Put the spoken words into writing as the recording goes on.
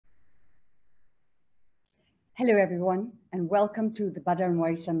Hello everyone, and welcome to the Badan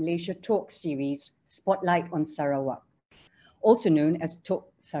Warisan Malaysia talk series, Spotlight on Sarawak, also known as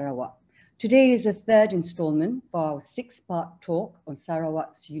Talk Sarawak. Today is the third installment for our six-part talk on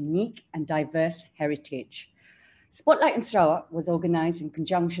Sarawak's unique and diverse heritage. Spotlight on Sarawak was organized in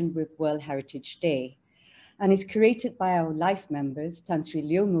conjunction with World Heritage Day and is curated by our life members, Tan Sri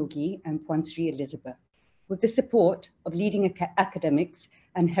Leo Mugi and Puan Sri Elizabeth, with the support of leading academics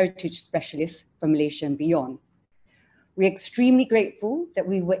and heritage specialists from Malaysia and beyond. We're extremely grateful that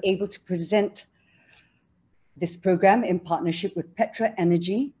we were able to present this program in partnership with Petra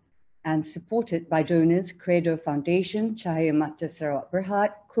Energy and supported by donors Credo Foundation, Cahaya Mata Sarawak Berhad,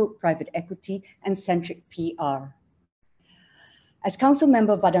 Cook Private Equity, and Centric PR. As Council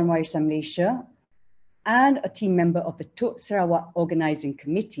Member of Badan Warisan Malaysia and a team member of the Talk Sarawak Organising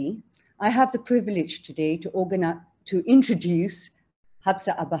Committee, I have the privilege today to introduce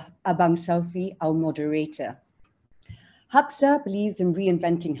Habsah Abang Saufi, our moderator. Habsah believes in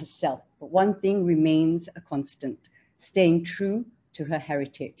reinventing herself, but one thing remains a constant, staying true to her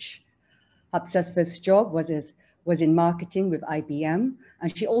heritage. Habsah's first job was in marketing with IBM,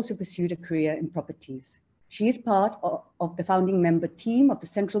 and she also pursued a career in properties. She is part of the founding member team of the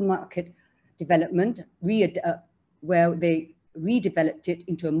Central Market Development, where they redeveloped it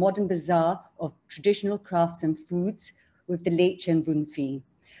into a modern bazaar of traditional crafts and foods with the late Chen Vun Phi.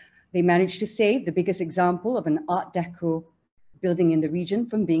 They managed to save the biggest example of an Art Deco building in the region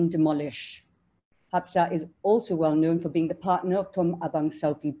from being demolished. Habsah is also well known for being the partner of Tom Abang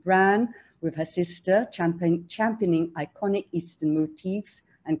Saufi brand, with her sister championing iconic Eastern motifs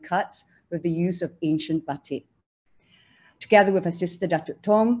and cuts with the use of ancient batik. Together with her sister Datuk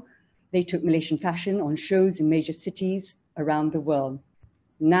Tom, they took Malaysian fashion on shows in major cities around the world.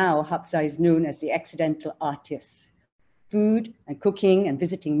 Now Habsah is known as the accidental artist. Food and cooking and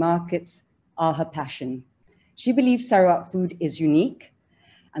visiting markets are her passion. She believes Sarawak food is unique,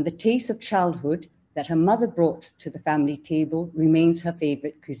 and the taste of childhood that her mother brought to the family table remains her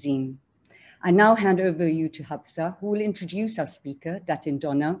favorite cuisine. I now hand over you to Habsah, who will introduce our speaker, Datin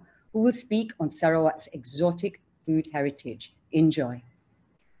Dona, who will speak on Sarawak's exotic food heritage. Enjoy.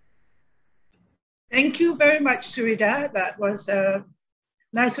 Thank you very much, Surida. That was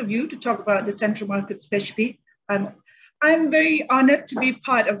nice of you to talk about the Central Market especially. I'm very honored to be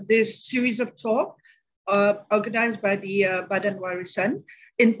part of this series of talk organized by the Badan Warisan,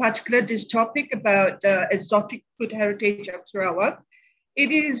 in particular this topic about exotic food heritage of Sarawak.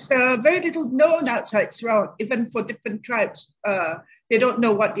 It is very little known outside Sarawak, even for different tribes. They don't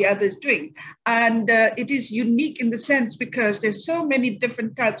know what the other is doing. And it is unique in the sense because there's so many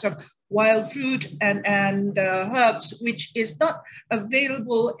different types of wild fruit and herbs, which is not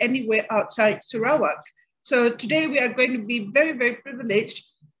available anywhere outside Sarawak. So today we are going to be very, very privileged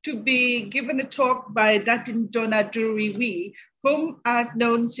to be given a talk by Datin Dona Drury, whom I've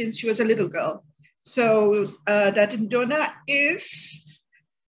known since she was a little girl. So Datin Dona is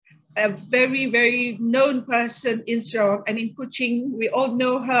a very, very known person in Sarawak, and in Kuching, we all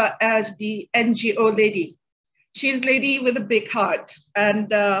know her as the NGO lady. She's a lady with a big heart,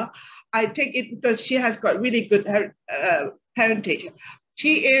 and I take it because she has got really good parentage.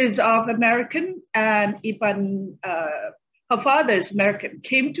 She is of American and Iban, her father is American,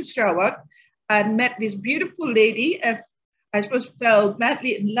 came to Sarawak and met this beautiful lady, I suppose fell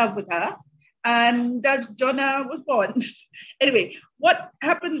madly in love with her, and thus Dona was born. Anyway, what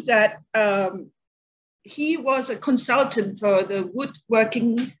happens that he was a consultant for the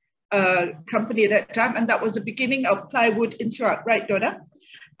woodworking company at that time, and that was the beginning of plywood in Sarawak, right, Dona?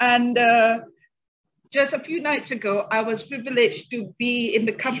 And just a few nights ago, I was privileged to be in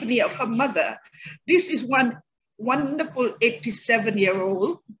the company of her mother. This is one wonderful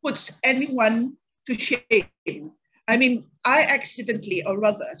 87-year-old who puts anyone to shame. I mean, I accidentally, or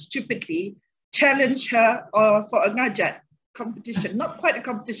rather stupidly, challenged her for a ngajat competition, not quite a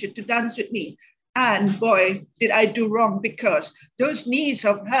competition, to dance with me. And boy, did I do wrong, because those knees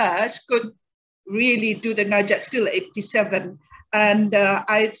of hers could really do the ngajat, still 87. And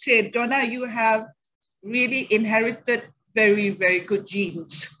I'd say, Dona, you have really inherited very, very good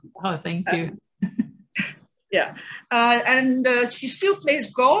genes. Oh, thank you. Yeah, and she still plays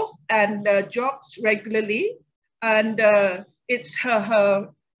golf and jogs regularly. And it's her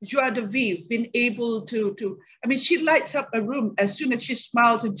joie de vivre, being able to, I mean, she lights up a room as soon as she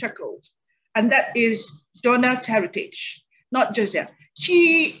smiles and chuckles. And that is Dona's heritage, not just that.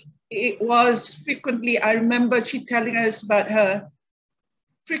 She was frequently, I remember she telling us about her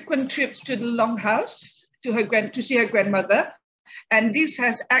frequent trips to the Longhouse to see her grandmother. And this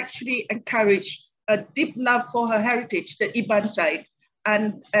has actually encouraged a deep love for her heritage, the Iban side.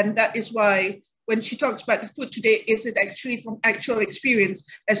 And that is why when she talks about the food today, is it actually from actual experience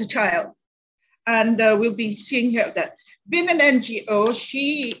as a child. And we'll be seeing her that. Being an NGO,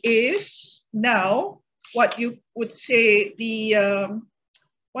 she is now what you would say the,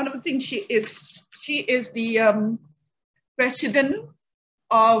 one of the things she is the president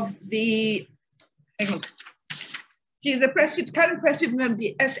of the, hang on. She is the current president of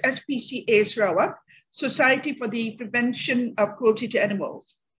the SSPCA Sarawak, Society for the Prevention of Cruelty to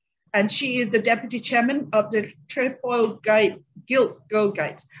Animals. And she is the deputy chairman of the Trefoil Guild Girl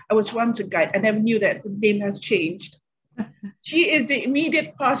Guides. I was once a guide. I never knew that the name has changed. She is the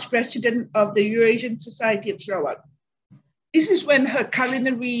immediate past president of the Eurasian Society of Sarawak. This is when her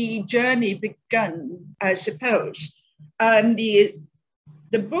culinary journey began, I suppose. And a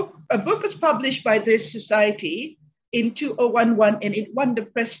book was published by this society in 2011, and it won the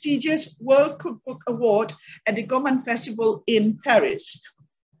prestigious World Cookbook Award at the Gourmand Festival in Paris.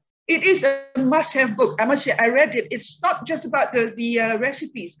 It is a must-have book. I must say, I read it. It's not just about the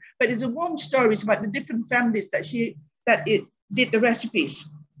recipes, but it's a warm stories about the different families that it did the recipes.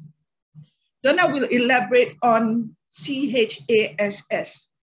 Dona will elaborate on CHASS,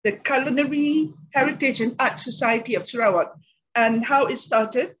 the Culinary Heritage and Art Society of Sarawak, and how it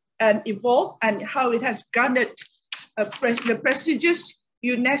started and evolved and how it has garnered the prestigious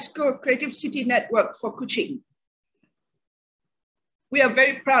UNESCO Creative City Network for Kuching. We are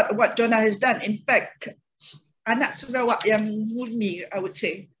very proud of what Dona has done. In fact, anak Sarawak yang murni, I would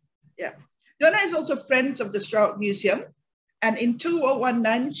say. Yeah. Dona is also friends of the Sarawak Museum. And in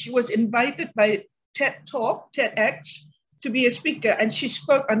 2019, she was invited by TEDx, to be a speaker. And she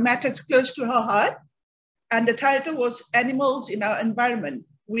spoke on matters close to her heart. And the title was Animals in Our Environment.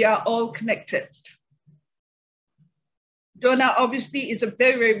 We Are All Connected. Dona obviously is a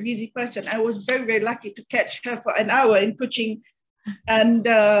very, very busy person. I was very, very lucky to catch her for an hour in Kuching. And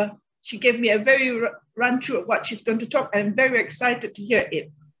she gave me a very run through of what she's going to talk. I'm very excited to hear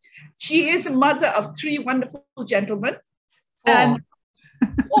it. She is a mother of 3 wonderful gentlemen. And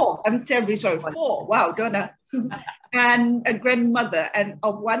 4, I'm terribly sorry, 4, wow, Dona. And a grandmother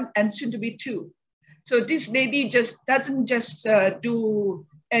of 1 and soon to be 2. So this lady doesn't just do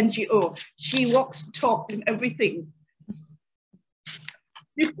NGO. She walks, talk, and everything.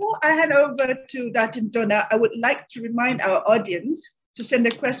 Before I hand over to Datin Dona, I would like to remind our audience to send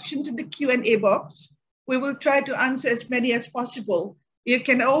a question to the Q&A box. We will try to answer as many as possible. You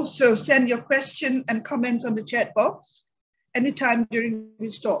can also send your question and comments on the chat box anytime during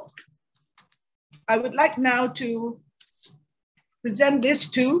this talk. I would like now to present this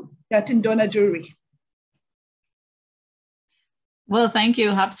to Datin Dona Drury. Well, thank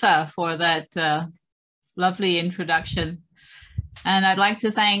you, Habsah, for that lovely introduction. And I'd like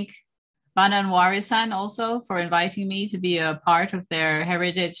to thank Badan Warisan also for inviting me to be a part of their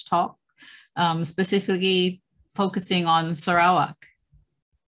heritage talk, specifically focusing on Sarawak.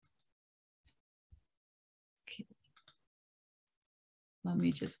 Okay. Let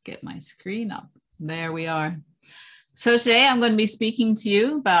me just get my screen up. There we are. So today I'm going to be speaking to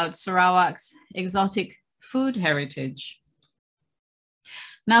you about Sarawak's exotic food heritage.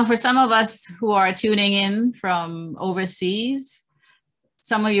 Now, for some of us who are tuning in from overseas,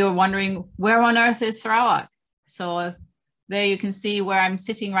 some of you are wondering, where on earth is Sarawak? So there you can see where I'm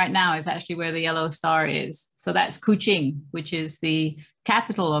sitting right now is actually where the yellow star is. So that's Kuching, which is the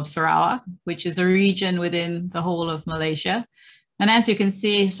capital of Sarawak, which is a region within the whole of Malaysia. And as you can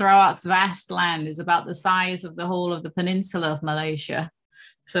see, Sarawak's vast land is about the size of the whole of the peninsula of Malaysia.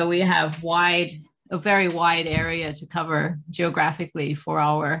 So we have a very wide area to cover geographically for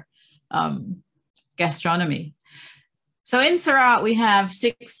our gastronomy. So in Sarawak, we have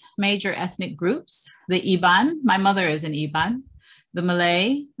 6 major ethnic groups: the Iban, my mother is an Iban, the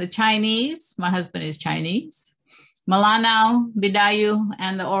Malay, the Chinese, my husband is Chinese, Melanau, Bidayu,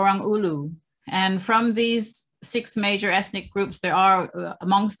 and the Orang Ulu. And from these 6 major ethnic groups, there are,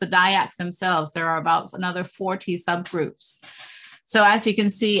 amongst the Dayaks themselves, there are about another 40 subgroups. So as you can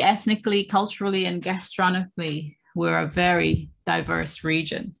see, ethnically, culturally, and gastronomically, we're a very diverse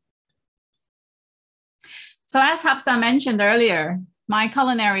region. So as Habsah mentioned earlier, my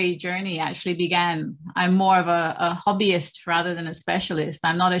culinary journey actually began. I'm more of a hobbyist rather than a specialist.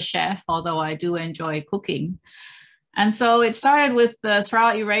 I'm not a chef, although I do enjoy cooking. And so it started with the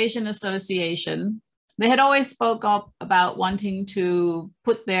Sarawak Eurasian Association. They had always spoke up about wanting to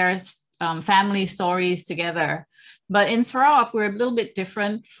put their family stories together. But in Sarawak, we're a little bit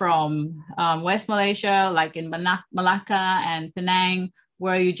different from West Malaysia, like in Malacca and Penang.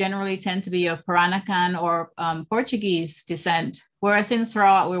 where you generally tend to be of Peranakan or Portuguese descent, whereas in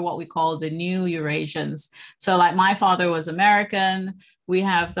Sarawak, we're what we call the new Eurasians. So like my father was American, we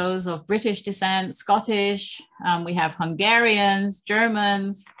have those of British descent, Scottish, we have Hungarians,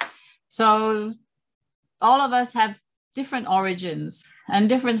 Germans. So all of us have different origins and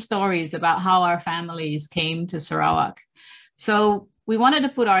different stories about how our families came to Sarawak. So we wanted to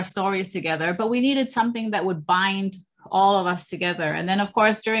put our stories together, but we needed something that would bind all of us together. And then, of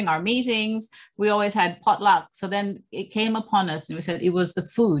course, during our meetings, we always had potluck. So then it came upon us and we said it was the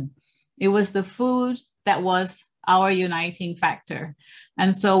food. It was the food that was our uniting factor.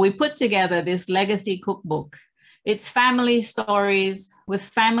 And so we put together this legacy cookbook. It's family stories with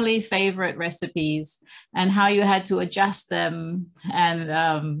family favorite recipes and how you had to adjust them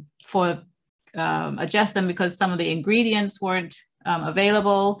and adjust them because some of the ingredients weren't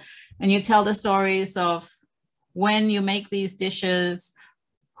available. And you tell the stories of when you make these dishes,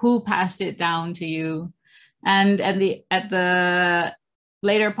 who passed it down to you. And at the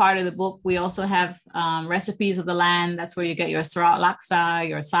later part of the book, we also have recipes of the land. That's where you get your Sarawak laksa,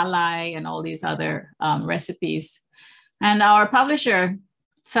 your salai, and all these other recipes. And our publisher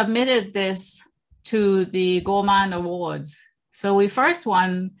submitted this to the Gourmand Awards. So we first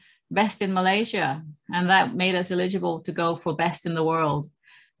won Best in Malaysia, and that made us eligible to go for Best in the World.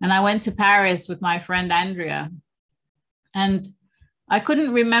 And I went to Paris with my friend Andrea. And I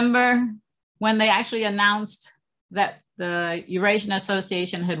couldn't remember when they actually announced that the Eurasian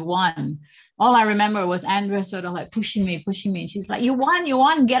Association had won. All I remember was Andrea sort of like pushing me. And she's like, you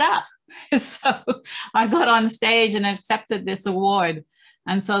won, get up. So I got on stage and accepted this award.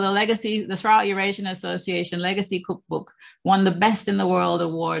 And so the Sarawak Eurasian Association Legacy Cookbook won the Best in the World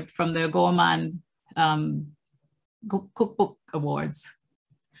award from the Gourmand Cookbook Awards.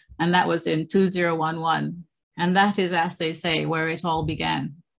 And that was in 2011. And that is, as they say, where it all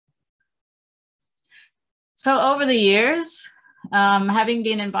began. So over the years, having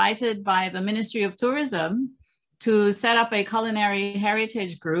been invited by the Ministry of Tourism to set up a culinary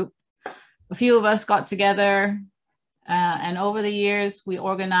heritage group, a few of us got together and over the years, we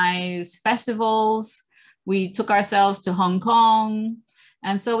organized festivals. We took ourselves to Hong Kong.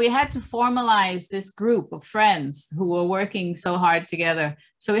 And so we had to formalize this group of friends who were working so hard together.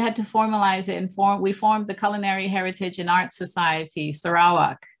 So we had to formalize it and we formed the Culinary Heritage and Arts Society,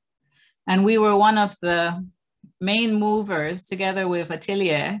 Sarawak. And we were one of the main movers together with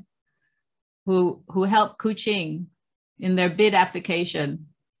Atelier who helped Kuching in their bid application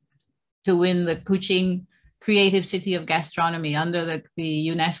to win the Kuching Creative City of Gastronomy under the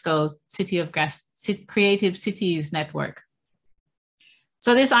UNESCO Creative Cities Network.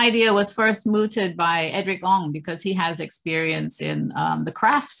 So this idea was first mooted by Edric Ong because he has experience in the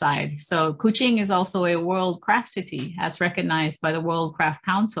craft side. So Kuching is also a world craft city as recognized by the World Craft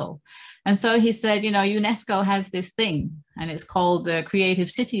Council. And so he said, you know, UNESCO has this thing and it's called the Creative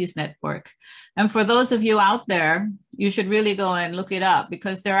Cities Network. And for those of you out there, you should really go and look it up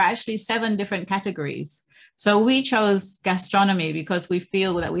because there are actually 7 different categories. So we chose gastronomy because we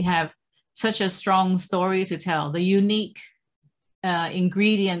feel that we have such a strong story to tell, the unique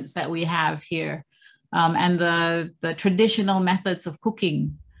ingredients that we have here and the traditional methods of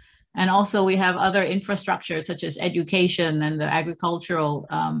cooking. And also we have other infrastructure such as education and the agricultural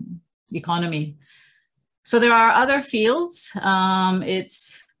economy. So there are other fields. Let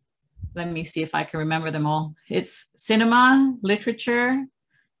me see if I can remember them all. It's cinema, literature,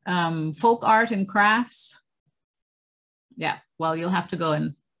 folk art and crafts. Yeah, well, you'll have to go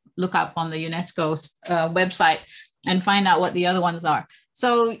and look up on the UNESCO's website and find out what the other ones are.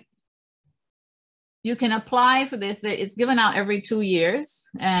 So you can apply for this. It's given out every 2 years,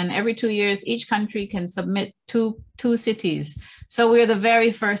 and every 2 years, each country can submit two cities. So we're the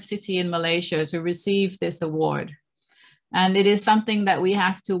very first city in Malaysia to receive this award. And it is something that we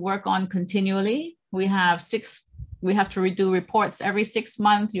have to work on continually. We have to redo reports every 6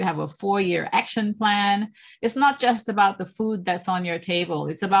 months. You have a 4-year action plan. It's not just about the food that's on your table.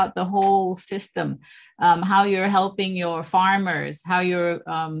 It's about the whole system, how you're helping your farmers, how you're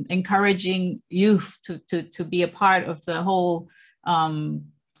encouraging youth to be a part of the whole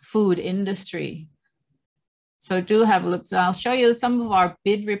food industry. So do have a look. So I'll show you some of our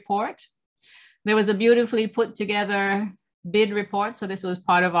bid report. There was a beautifully put together bid report. So this was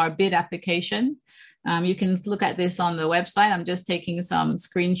part of our bid application. You can look at this on the website. I'm just taking some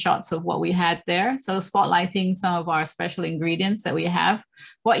screenshots of what we had there. So spotlighting some of our special ingredients that we have.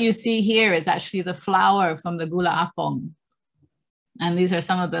 What you see here is actually the flour from the gula apong. And these are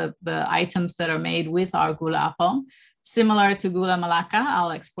some of the items that are made with our gula apong. Similar to gula Melaka,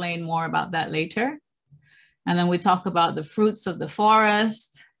 I'll explain more about that later. And then we talk about the fruits of the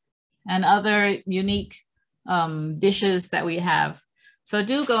forest and other unique dishes that we have. So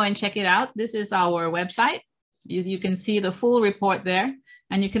do go and check it out. This is our website. You can see the full report there,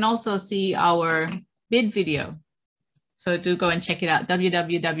 and you can also see our bid video. So do go and check it out,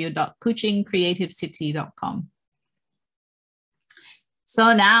 www.kuchingcreativecity.com.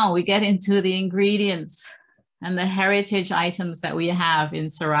 So now we get into the ingredients and the heritage items that we have in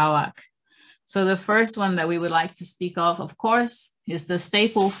Sarawak. So the first one that we would like to speak of course, is the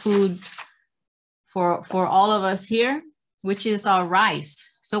staple food for all of us here, which is our rice.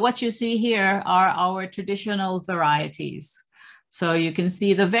 So what you see here are our traditional varieties. So you can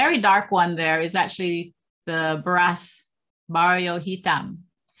see the very dark one there is actually the beras barrio hitam.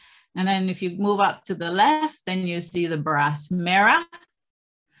 And then if you move up to the left, then you see the beras merah,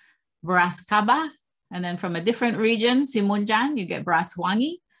 beras kaba, and then from a different region, Simunjan, you get beras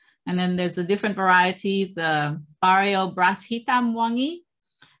wangi. And then there's a different variety, the barrio beras hitam wangi.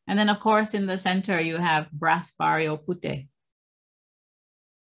 And then of course, in the center, you have beras barrio putih.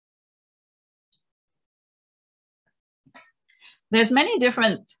 There's many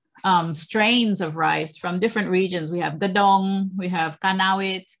different strains of rice from different regions. We have gadong, we have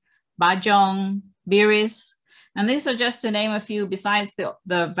kanawit, bajong, biris. And these are just to name a few besides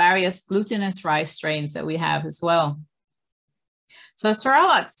the various glutinous rice strains that we have as well. So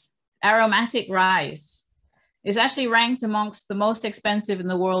Sarawak's aromatic rice is actually ranked amongst the most expensive in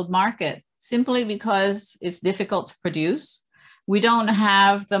the world market, simply because it's difficult to produce. We don't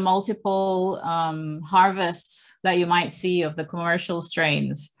have the multiple harvests that you might see of the commercial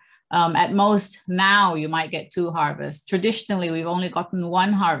strains. At most now you might get 2 harvests. Traditionally, we've only gotten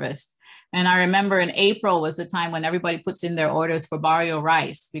 1 harvest. And I remember in April was the time when everybody puts in their orders for barrio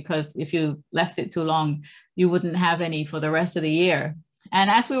rice, because if you left it too long, you wouldn't have any for the rest of the year. And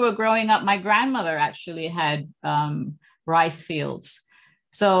as we were growing up, my grandmother actually had rice fields.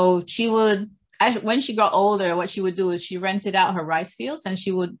 So she would, when she got older, what she would do is she rented out her rice fields and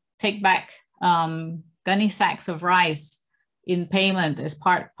she would take back gunny sacks of rice in payment as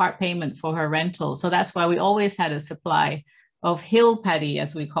part payment for her rental. So that's why we always had a supply of hill paddy,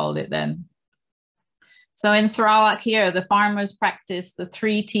 as we called it then. So in Sarawak here, the farmers practice the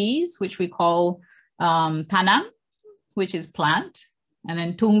 3 T's, which we call tanam, which is plant, and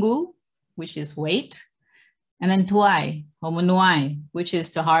then tunggu, which is wait, and then tuai or menuai, which is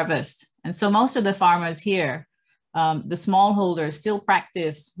to harvest. And so most of the farmers here, the smallholders, still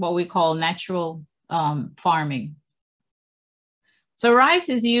practice what we call natural farming. So rice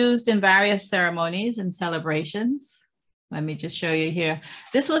is used in various ceremonies and celebrations. Let me just show you here.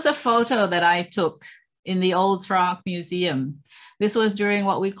 This was a photo that I took in the old Sarawak Museum. This was during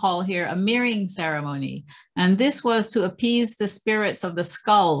what we call here a mirroring ceremony. And this was to appease the spirits of the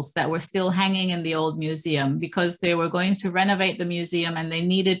skulls that were still hanging in the old museum, because they were going to renovate the museum and they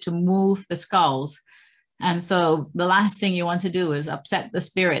needed to move the skulls. And so the last thing you want to do is upset the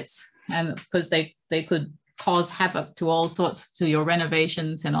spirits, and because they could cause havoc to all sorts, to your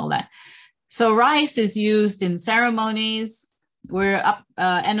renovations and all that. So rice is used in ceremonies. We're up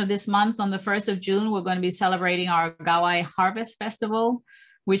end of this month on the 1st of June, we're going to be celebrating our Gawai Harvest Festival,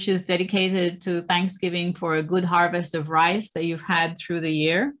 which is dedicated to Thanksgiving for a good harvest of rice that you've had through the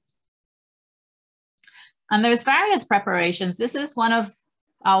year. And there's various preparations. This is one of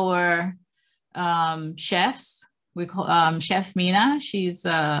our chefs. We call Chef Mina. She's she's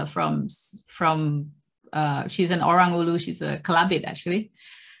an Orang Ulu. She's a Kalabit actually.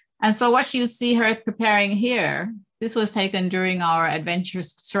 And so what you see her preparing here, this was taken during our adventure,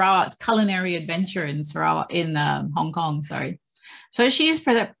 Sarawak's culinary adventure in Sarawak, in Hong Kong, sorry. So she's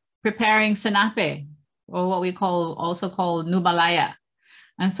preparing sanape, or what we also call nubalaya.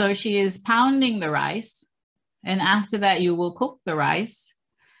 And so she is pounding the rice. And after that, you will cook the rice.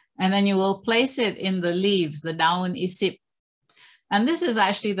 And then you will place it in the leaves, the daun isip. And this is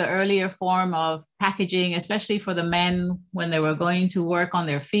actually the earlier form of packaging, especially for the men when they were going to work on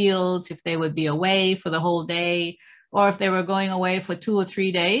their fields, if they would be away for the whole day, or if they were going away for 2 or 3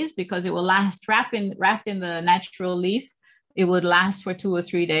 days, because it will last wrapped in the natural leaf. It would last for 2 or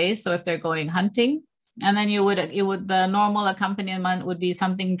 3 days. So if they're going hunting, and then the normal accompaniment would be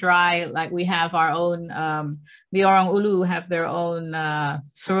something dry, like we have our own, the Orang Ulu have their own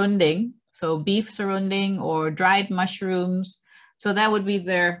serunding, so beef serunding or dried mushrooms. So that would be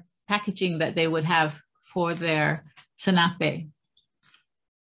their packaging that they would have for their sanape.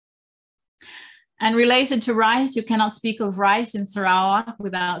 And related to rice, you cannot speak of rice in Sarawak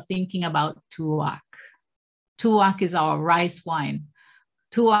without thinking about tuak. Tuak is our rice wine.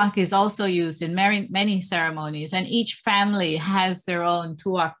 tuak is also used in many ceremonies, and each family has their own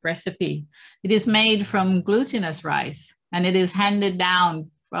tuak recipe. It is made from glutinous rice, and it is handed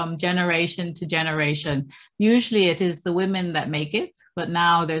down from generation to generation. Usually it is the women that make it, but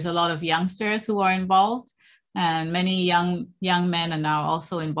now there's a lot of youngsters who are involved, and many young men are now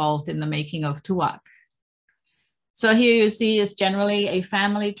also involved in the making of tuak. So here you see is generally a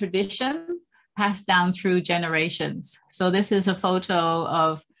family tradition passed down through generations. So this is a photo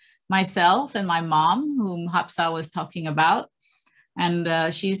of myself and my mom, whom Habsah was talking about.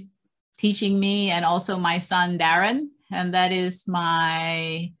 And she's teaching me and also my son, Darren. And that is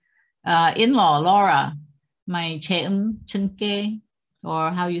my in-law, Laura, my cheum chunke,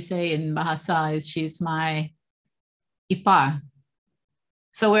 or how you say in Bahasa is she's my ipar.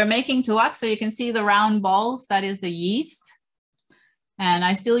 So we're making tuak. So you can see the round balls, that is the yeast. And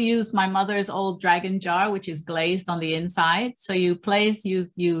I still use my mother's old dragon jar, which is glazed on the inside. So you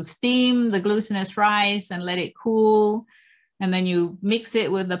steam the glutinous rice and let it cool. And then you mix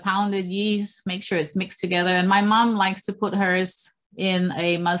it with the pounded yeast, make sure it's mixed together. And my mom likes to put hers in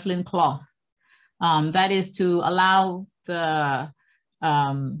a muslin cloth. That is to allow the,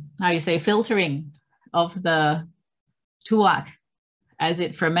 filtering of the tuak as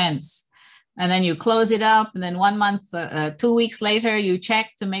it ferments. And then you close it up, and then 1 month, 2 weeks later, you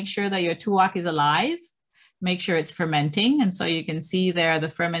check to make sure that your tuak is alive, make sure it's fermenting. And so you can see there the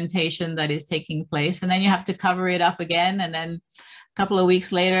fermentation that is taking place. And then you have to cover it up again. And then a couple of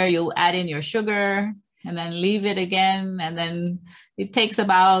weeks later, you'll add in your sugar and then leave it again. And then it takes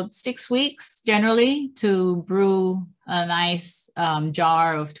about 6 weeks generally to brew a nice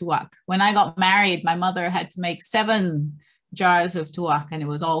jar of tuak. When I got married, my mother had to make 7 jars of tuak, and it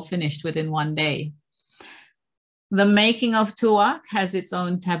was all finished within 1 day. The making of tuak has its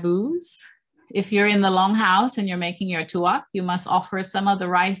own taboos. If you're in the longhouse and you're making your tuak, you must offer some of the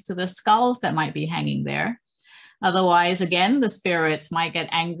rice to the skulls that might be hanging there. Otherwise, again, the spirits might get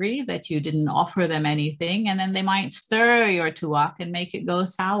angry that you didn't offer them anything, and then they might stir your tuak and make it go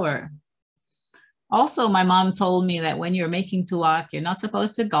sour. Also, my mom told me that when you're making tuak, you're not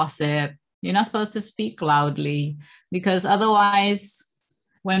supposed to gossip. You're not supposed to speak loudly, because otherwise,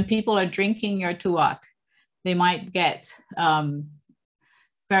 when people are drinking your tuak, they might get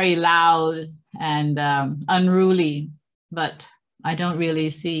very loud and unruly. But I don't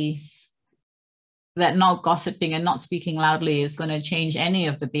really see that not gossiping and not speaking loudly is going to change any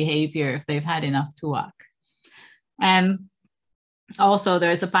of the behavior if they've had enough tuak. And also,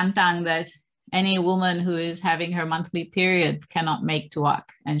 there's a pantang that any woman who is having her monthly period cannot make tuak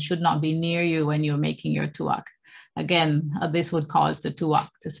and should not be near you when you're making your tuak. Again, this would cause the tuak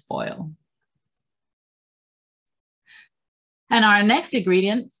to spoil. And our next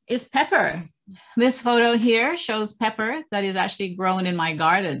ingredient is pepper. This photo here shows pepper that is actually grown in my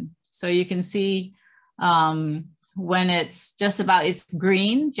garden. So you can see when it's just about, it's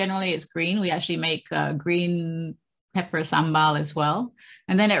green, generally it's green. We actually make green pepper sambal as well.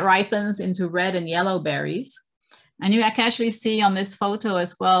 And then it ripens into red and yellow berries. And you can actually see on this photo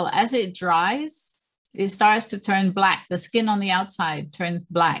as well, as it dries, it starts to turn black. The skin on the outside turns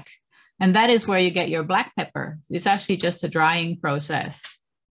black. And that is where you get your black pepper. It's actually just a drying process.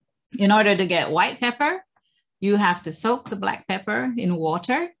 In order to get white pepper, you have to soak the black pepper in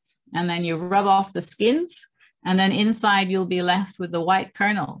water, and then you rub off the skins, and then inside you'll be left with the white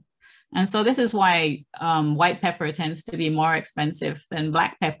kernel. And so this is why white pepper tends to be more expensive than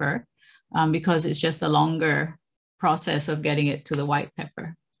black pepper, because it's just a longer process of getting it to the white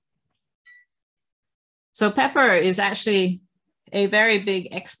pepper. So pepper is actually a very big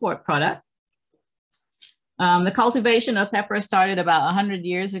export product. The cultivation of pepper started about 100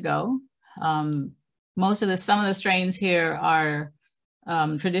 years ago. Some of the strains here are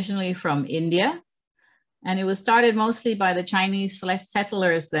traditionally from India, and it was started mostly by the Chinese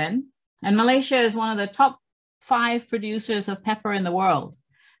settlers then. And Malaysia is one of the top 5 producers of pepper in the world.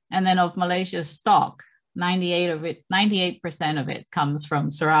 And then of Malaysia's stock, 98% of it comes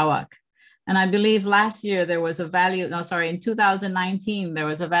from Sarawak. And I believe last year there was a value, in 2019, there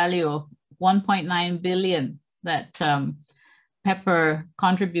was a value of 1.9 billion that pepper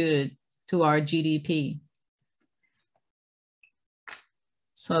contributed to our GDP.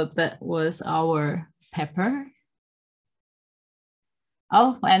 So that was our pepper.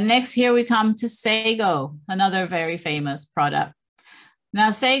 Oh, and next here we come to sago, another very famous product. Now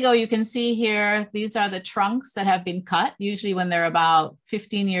sago, you can see here, these are the trunks that have been cut. Usually when they're about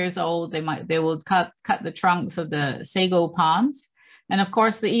 15 years old, they will cut the trunks of the sago palms. And of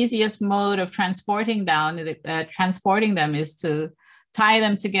course, the easiest mode of transporting them is to tie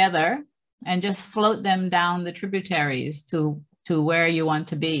them together and just float them down the tributaries to to where you want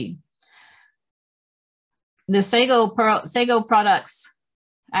to be. The sago products,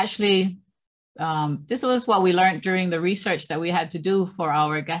 actually, this was what we learned during the research that we had to do for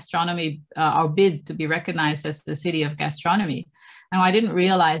our gastronomy, our bid to be recognized as the city of gastronomy. And I didn't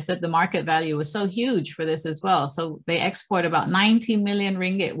realize that the market value was so huge for this as well. So they export about 90 million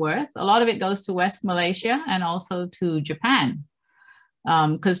ringgit worth. A lot of it goes to West Malaysia and also to Japan.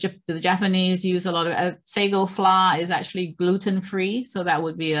 Because the Japanese use a lot of sago flour is actually gluten-free. So that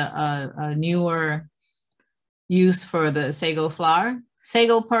would be a newer use for the sago flour.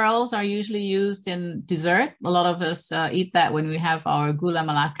 Sago pearls are usually used in dessert. A lot of us eat that when we have our gula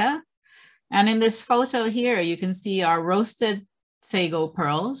melaka. And in this photo here, you can see our roasted sago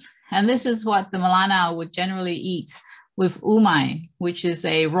pearls. And this is what the Melanau would generally eat with umai, which is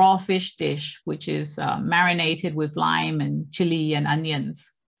a raw fish dish, which is marinated with lime and chili and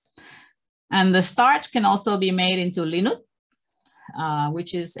onions. And the starch can also be made into linut,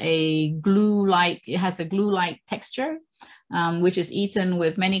 which is a glue-like, it has a glue-like texture, which is eaten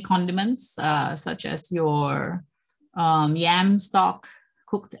with many condiments, such as your yam stock,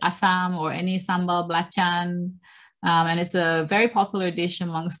 cooked assam, or any sambal belacan. And it's a very popular dish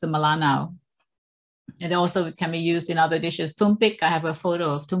amongst the Melanau. It also can be used in other dishes. Tumpik, I have a photo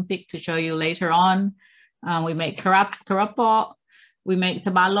of tumpik to show you later on. We make keropok. We make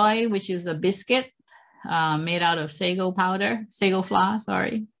tabaloy, which is a biscuit made out of sago powder, sago flour,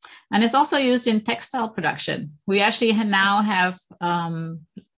 sorry. And it's also used in textile production. We actually now have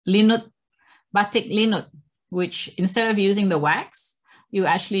linut, batik linut, which instead of using the wax, you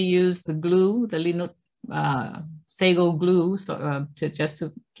actually use the glue, the linut sago glue, so just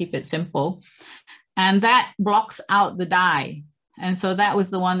to keep it simple. And that blocks out the dye. And so that was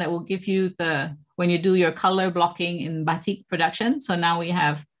the one that will give you the, when you do your color blocking in batik production. So now we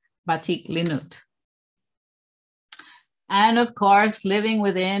have batik linut. And of course, living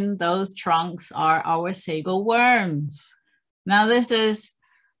within those trunks are our sago worms. Now this is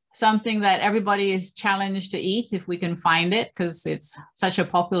something that everybody is challenged to eat if we can find it, because it's such a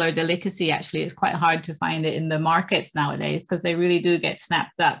popular delicacy. Actually, it's quite hard to find it in the markets nowadays because they really do get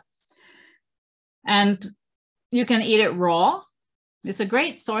snapped up. And you can eat it raw. It's a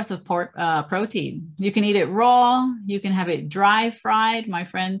great source of protein. You can eat it raw. You can have it dry fried. My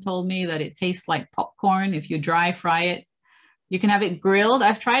friend told me that it tastes like popcorn if you dry fry it. You can have it grilled.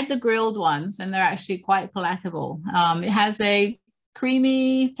 I've tried the grilled ones and they're actually quite palatable. It has a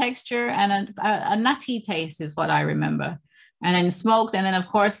creamy texture and a nutty taste is what I remember. And then smoked. And then of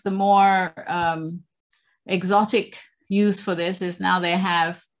course, the more exotic use for this is now they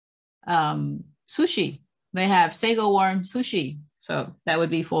have sushi. They have sago worm sushi. So that would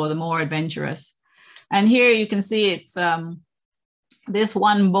be for the more adventurous. And here you can see it's this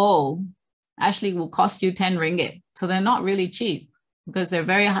one bowl actually will cost you 10 ringgit. So they're not really cheap because they're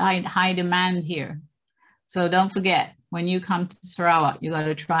very high demand here. So don't forget, when you come to Sarawak, you got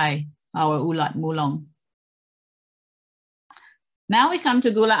to try our ulat mulong. Now we come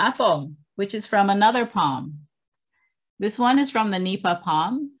to gula apong, which is from another palm. This one is from the nipa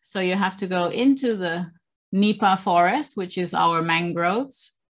palm. So you have to go into the nipa forest, which is our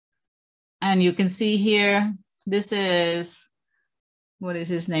mangroves. And you can see here, this is, what is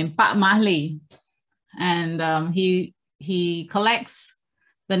his name? Pak Mahli. And he collects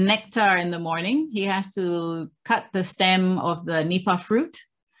the nectar in the morning. He has to cut the stem of the nipa fruit,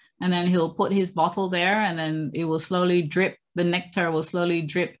 and then he'll put his bottle there, and then it will slowly drip. The nectar will slowly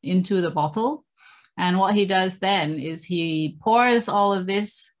drip into the bottle. And what he does then is he pours all of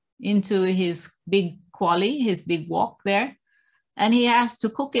this into his big kuali, his big wok there, and he has to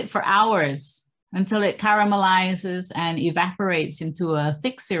cook it for hours until it caramelizes and evaporates into a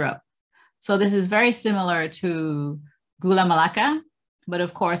thick syrup. So this is very similar to gula melaka, but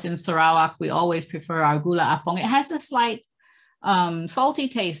of course in Sarawak, we always prefer our gula apong. It has a slight salty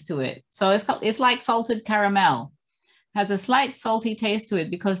taste to it. So it's like salted caramel. It has a slight salty taste to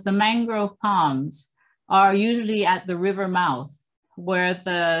it because the mangrove palms are usually at the river mouth where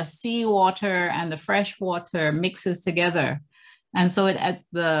the seawater and the fresh water mixes together. And so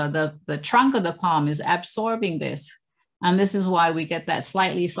the trunk of the palm is absorbing this. And this is why we get that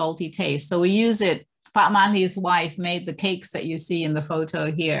slightly salty taste. So we use it. Pak Mahli's wife made the cakes that you see in the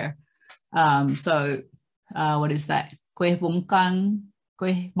photo here. What is that? Kueh bongkang,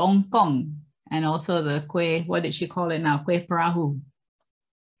 kueh bongkong, and also the kueh, what did she call it now? Kueh perahu.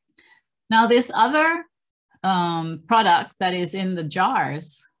 Now this other product that is in the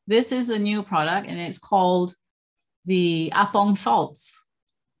jars, this is a new product and it's called the apong salts.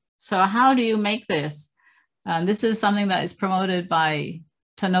 So how do you make this? This is something that is promoted by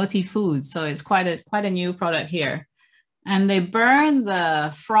Tanoti Foods. So it's quite a new product here. and they burn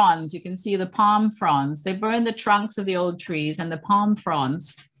the fronds. You can see the palm fronds. They burn the trunks of the old trees and the palm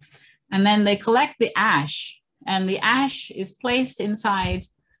fronds. And then they collect the ash, and the ash is placed inside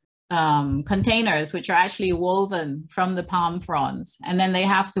containers, which are actually woven from the palm fronds. And then they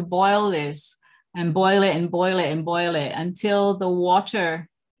have to boil this and boil it and boil it and boil it until the water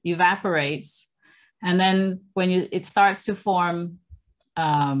evaporates. And then when it starts to form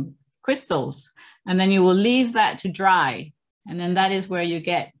crystals, and then you will leave that to dry. And then that is where you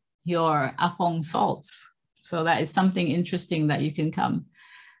get your apong salts. So that is something interesting that you can come.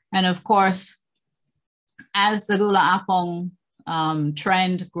 And of course, as the gula apong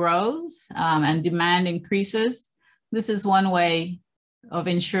trend grows and demand increases, this is one way of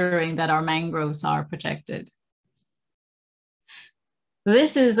ensuring that our mangroves are protected.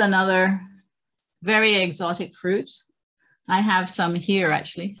 This is another very exotic fruit. I have some here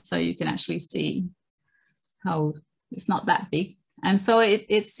actually, so you can actually see how it's not that big. And so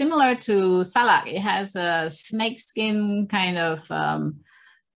it's similar to salak. It has a snake skin kind of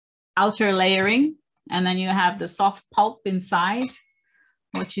outer layering, and then you have the soft pulp inside.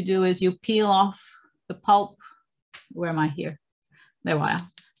 What you do is you peel off the pulp. Where am I here? There we are.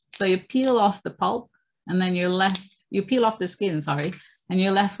 So you peel off the pulp, and then you peel off the skin, sorry, and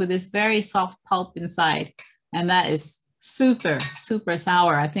you're left with this very soft pulp inside. And that is super, super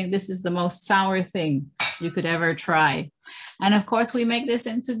sour. I think this is the most sour thing you could ever try. And of course, we make this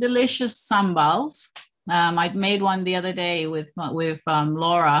into delicious sambals. I made one the other day with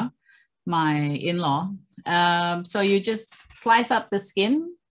Laura, my in-law. So you just slice up the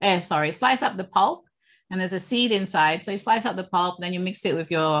skin, slice up the pulp, and there's a seed inside. So you slice up the pulp, then you mix it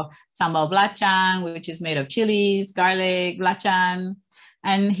with your sambal belacan, which is made of chilies, garlic, belacan.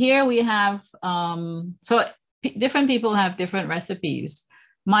 And here we have, different people have different recipes.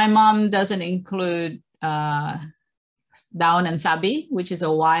 My mom doesn't include daun and sabi, which is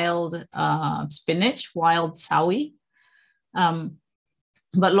a wild spinach, wild sawi.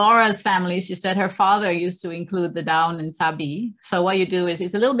 But Laura's family, she said her father used to include the daun and sabi. So what you do is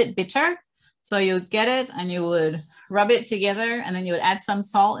it's a little bit bitter. So you get it and you would rub it together, and then you would add some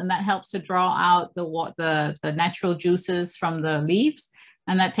salt, and that helps to draw out the natural juices from the leaves.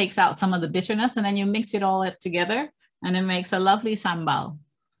 And that takes out some of the bitterness, and then you mix it all up together, and it makes a lovely sambal.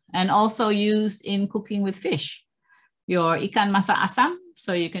 And also used in cooking with fish, your ikan masak assam.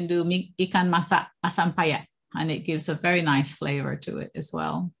 So you can do ikan masak assam payak, and it gives a very nice flavor to it as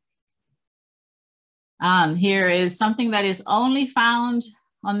well. Here is something that is only found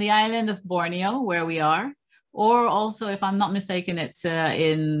on the island of Borneo, where we are, or also, if I'm not mistaken, it's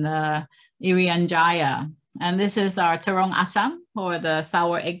in Irian Jaya. And this is our terong assam, or the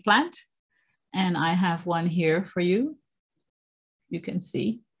sour eggplant. And I have one here for you. You can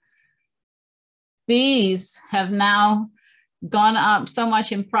see. These have now gone up so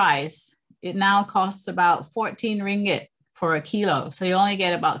much in price. It now costs about 14 ringgit for a kilo. So you only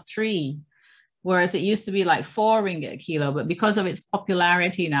get about 3, whereas it used to be like 4 ringgit a kilo. But because of its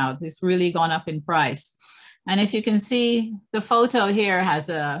popularity now, it's really gone up in price. And if you can see, the photo here has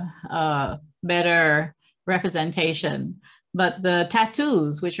a better representation. But the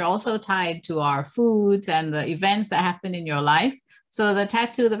tattoos, which are also tied to our foods and the events that happen in your life. So the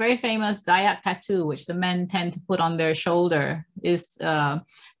tattoo, the very famous Dayak tattoo, which the men tend to put on their shoulder, is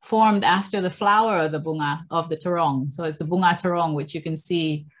formed after the flower of the bunga of the terong. So it's the bunga terong, which you can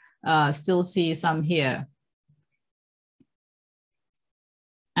see, still see some here.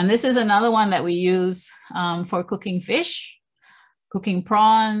 And this is another one that we use for cooking fish, cooking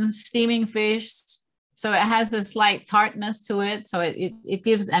prawns, steaming fish. So it has a slight tartness to it. So it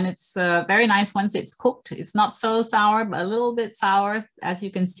gives, and it's very nice once it's cooked. It's not so sour, but a little bit sour. As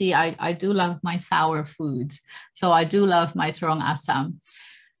you can see, I do love my sour foods. So I do love my terong assam.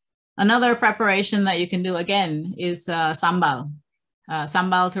 Another preparation that you can do again is sambal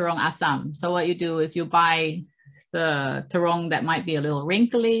terong assam. So what you do is you buy the terong that might be a little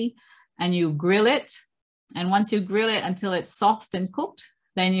wrinkly, and you grill it. And once you grill it until it's soft and cooked,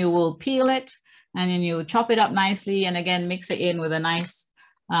 then you will peel it, and then you chop it up nicely, and again, mix it in with a nice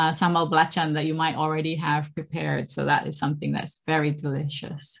sambal belacan that you might already have prepared. So that is something that's very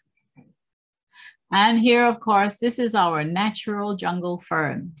delicious. And here, of course, this is our natural jungle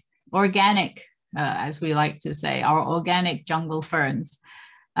fern, organic, as we like to say, our organic jungle ferns.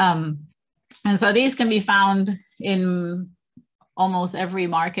 And so these can be found in almost every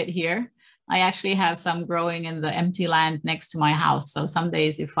market here. I actually have some growing in the empty land next to my house. So some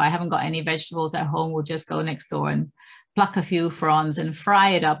days, if I haven't got any vegetables at home, we'll just go next door and pluck a few fronds and fry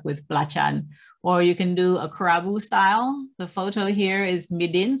it up with belacan. Or you can do a kerabu style. The photo here is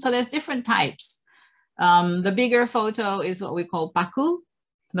midin. So there's different types. The bigger photo is what we call paku,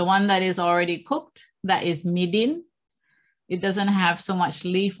 the one that is already cooked, that is midin. It doesn't have so much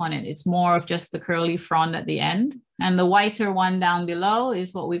leaf on it. It's more of just the curly frond at the end. And the whiter one down below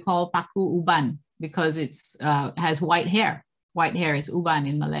is what we call paku uban, because it's has white hair. White hair is uban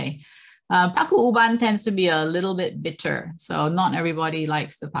in Malay. Paku uban tends to be a little bit bitter, so not everybody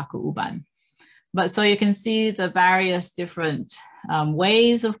likes the paku uban. But so you can see the various different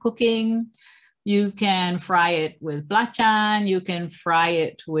ways of cooking. You can fry it with belacan, you can fry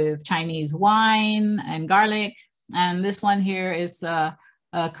it with Chinese wine and garlic. And this one here is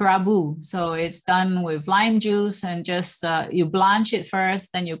kerabu. So it's done with lime juice and just you blanch it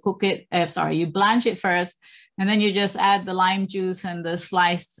first, then you cook it. You blanch it first, and then you just add the lime juice and the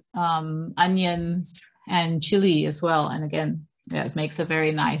sliced onions and chili as well. And again, yeah, it makes a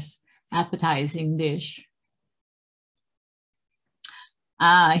very nice appetizing dish.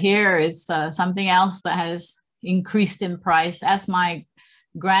 Here is something else that has increased in price. As my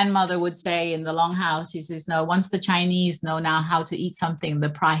grandmother would say in the longhouse, she says, no, once the Chinese know now how to eat something, the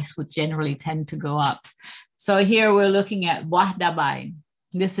price would generally tend to go up. So here we're looking at buah dabai.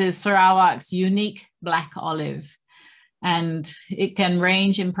 This is Sarawak's unique black olive. And it can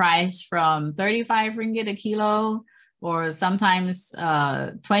range in price from 35 ringgit a kilo, or sometimes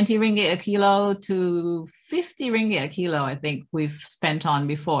 20 ringgit a kilo to 50 ringgit a kilo, I think we've spent on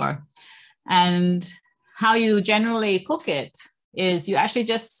before. And how you generally cook it is you actually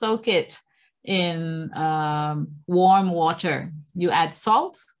just soak it in warm water. You add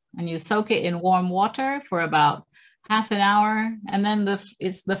salt and you soak it in warm water for about half an hour, and then the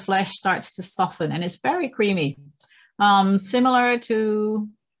flesh starts to soften and it's very creamy, similar to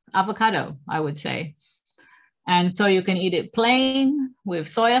avocado, I would say. And so you can eat it plain with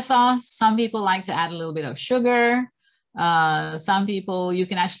soya sauce. Some people like to add a little bit of sugar. Some people, you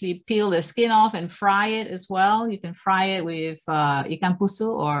can actually peel the skin off and fry it as well. You can fry it with ikan pusu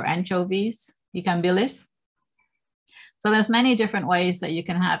or anchovies, ikan bilis. So there's many different ways that you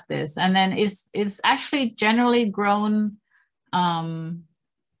can have this. And then it's actually generally grown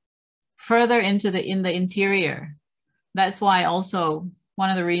further into in the interior. That's why also one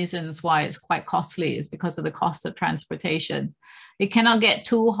of the reasons why it's quite costly is because of the cost of transportation. It cannot get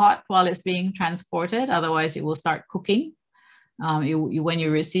too hot while it's being transported, otherwise it will start cooking. When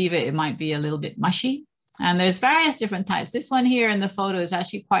you receive it, it might be a little bit mushy. And there's various different types. This one here in the photo is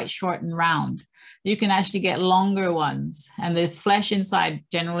actually quite short and round. You can actually get longer ones, and the flesh inside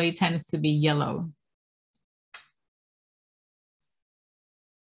generally tends to be yellow.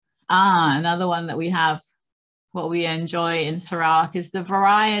 Another one that we have, what we enjoy in Sarawak, is the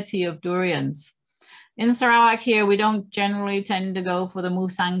variety of durians. In Sarawak here, we don't generally tend to go for the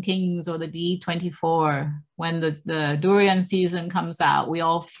Musang Kings or the D24. When the durian season comes out, we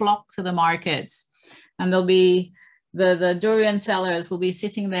all flock to the markets, and there'll be the durian sellers will be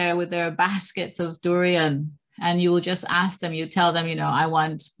sitting there with their baskets of durian, and you will just ask them, you tell them, you know, I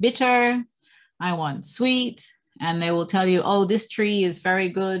want bitter, I want sweet, and they will tell you, oh, this tree is very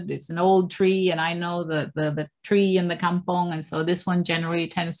good. It's an old tree, and I know the tree in the kampong, and so this one generally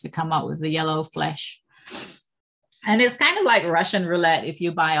tends to come out with the yellow flesh. And it's kind of like Russian roulette if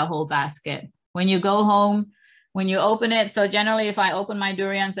you buy a whole basket. When you go home, when you open it, so generally if I open my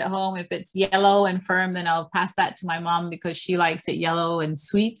durians at home, if it's yellow and firm, then I'll pass that to my mom because she likes it yellow and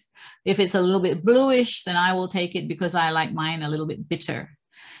sweet. If it's a little bit bluish, then I will take it because I like mine a little bit bitter.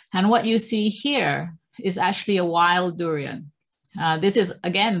 And what you see here is actually a wild durian. This is,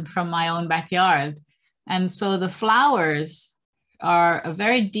 again, from my own backyard. And so the flowers are a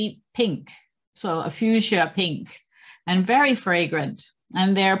very deep pink, so a fuchsia pink, and very fragrant.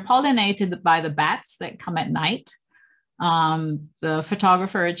 And they're pollinated by the bats that come at night. The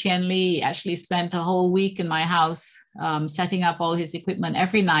photographer, Chien Lee, actually spent a whole week in my house setting up all his equipment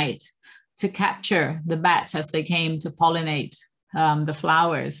every night to capture the bats as they came to pollinate the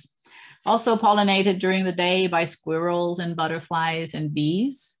flowers. Also pollinated during the day by squirrels and butterflies and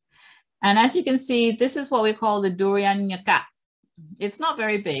bees. And as you can see, this is what we call the durian nyaka. It's not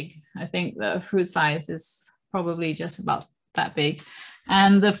very big. I think the fruit size is probably just about that big.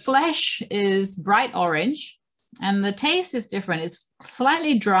 And the flesh is bright orange, and the taste is different. It's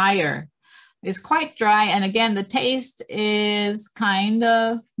slightly drier. It's quite dry. And again, the taste is kind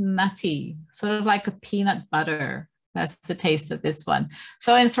of nutty, sort of like a peanut butter. That's the taste of this one.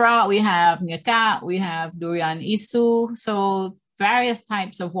 So in Sarawak, we have nyaka, we have durian isu, so various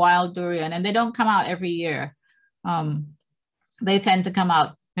types of wild durian, and they don't come out every year. They tend to come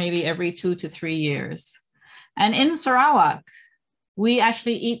out maybe every 2 to 3 years. And in Sarawak, we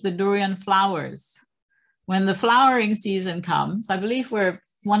actually eat the durian flowers. When the flowering season comes, I believe we're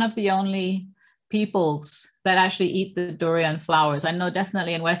one of the only peoples that actually eat the durian flowers. I know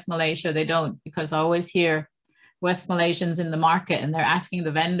definitely in West Malaysia they don't, because I always hear West Malaysians in the market and they're asking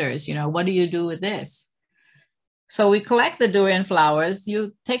the vendors, you know, what do you do with this? So we collect the durian flowers.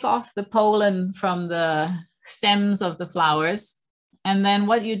 You take off the pollen from the stems of the flowers. And then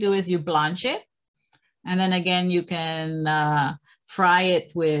what you do is you blanch it. And then again, you can fry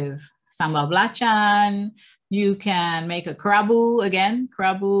it with sambal belacan. You can make a kerabu again.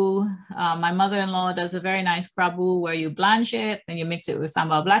 Kerabu, my mother-in-law does a very nice kerabu where you blanch it, then you mix it with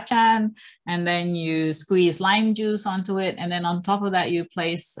sambal belacan, and then you squeeze lime juice onto it. And then on top of that, you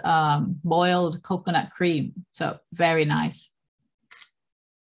place boiled coconut cream. So very nice.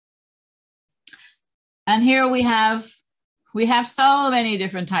 And here we have so many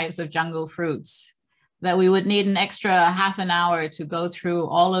different types of jungle fruits that we would need an extra half an hour to go through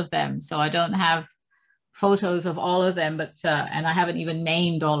all of them. So I don't have photos of all of them, but and I haven't even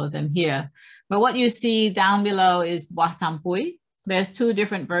named all of them here. But what you see down below is buah tampui. There's two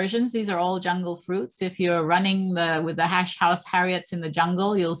different versions. These are all jungle fruits. If you're running with the hash house harriets in the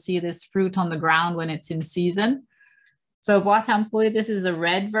jungle, you'll see this fruit on the ground when it's in season. So buah tampui, this is the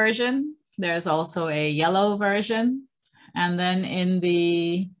red version. There's also a yellow version. And then in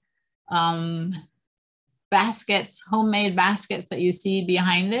the baskets, homemade baskets that you see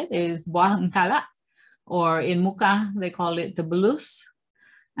behind it is buah engkala, or in Muka, they call it the belus.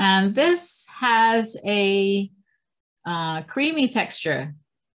 And this has a creamy texture.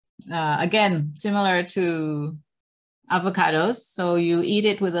 Again, similar to avocados. So you eat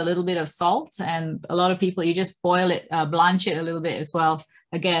it with a little bit of salt, and a lot of people, you just boil it, blanch it a little bit as well,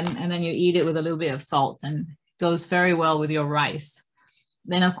 again, and then you eat it with a little bit of salt, and it goes very well with your rice.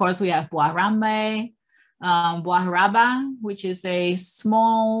 Then of course we have buah rambai, buah raba, which is a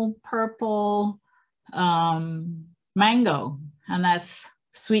small purple mango, and that's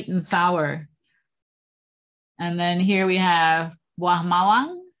sweet and sour. And then here we have buah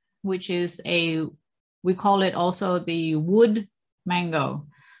mawang, which is we call it also the wood mango.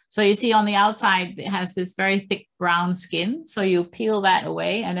 So you see on the outside, it has this very thick brown skin. So you peel that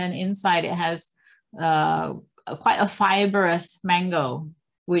away, and then inside it has quite a fibrous mango,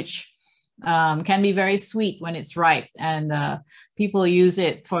 which can be very sweet when it's ripe. And people use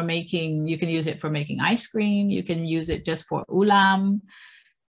it for making, you can use it for making ice cream. You can use it just for ulam.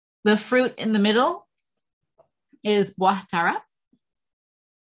 The fruit in the middle is buah tarap.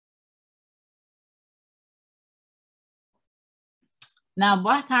 Now,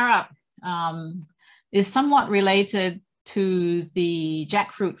 buah tarap is somewhat related to the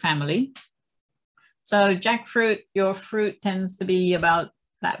jackfruit family. So jackfruit, your fruit tends to be about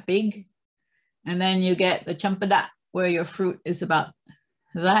that big. And then you get the champadak, where your fruit is about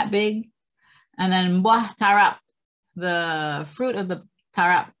that big. And then buah tarap, the fruit of the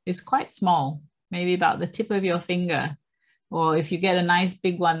tarap is quite small, maybe about the tip of your finger. Or if you get a nice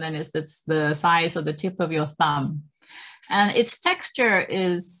big one, then it's the size of the tip of your thumb. And its texture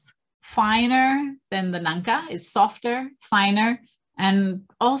is finer than the nangka. It's softer, finer, and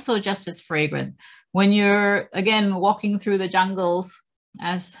also just as fragrant. When you're, again, walking through the jungles,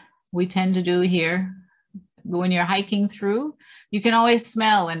 as we tend to do here, when you're hiking through, you can always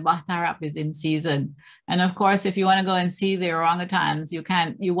smell when buah tarap is in season. And of course, if you want to go and see the orangutans,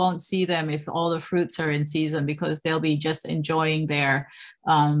 you won't see them if all the fruits are in season, because they'll be just enjoying their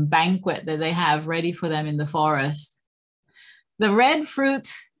banquet that they have ready for them in the forest. The red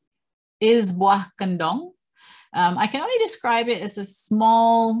fruit is buah kendong. I can only describe it as a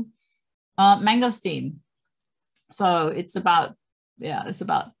small mangosteen. So it's about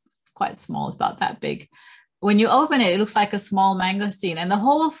quite small. It's about that big. When you open it, it looks like a small mangosteen, and the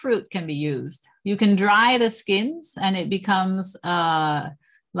whole fruit can be used. You can dry the skins and it becomes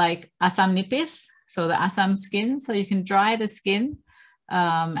like assam nipis, so the assam skin. So you can dry the skin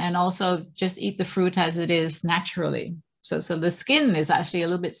and also just eat the fruit as it is naturally. So the skin is actually a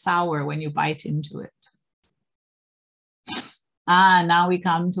little bit sour when you bite into it. Now we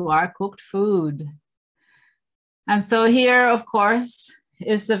come to our cooked food. And so here, of course,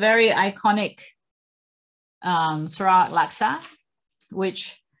 is the very iconic Sarawak laksa,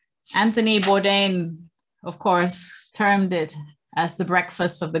 which Anthony Bourdain, of course, termed it as the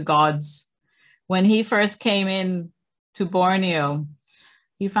breakfast of the gods. When he first came in to Borneo,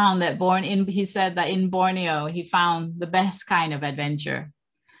 he found that he said that in Borneo, he found the best kind of adventure.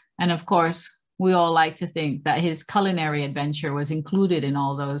 And of course, we all like to think that his culinary adventure was included in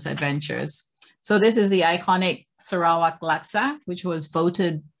all those adventures. So this is the iconic Sarawak laksa, which was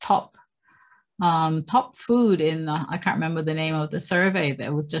voted top food in, I can't remember the name of the survey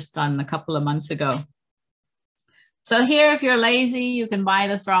that was just done a couple of months ago. So here, if you're lazy, you can buy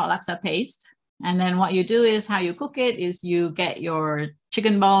the Sarawak laksa paste. And then what you do is how you cook it is you get your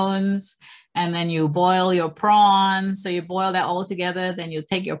chicken bones and then you boil your prawns. So you boil that all together. Then you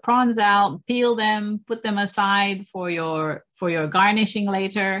take your prawns out, peel them, put them aside for your garnishing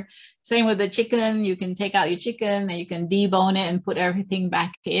later. Same with the chicken. You can take out your chicken and you can debone it and put everything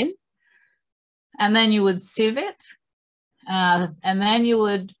back in. And then you would sieve it. And then you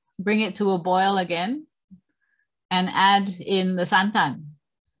would bring it to a boil again and add in the santan.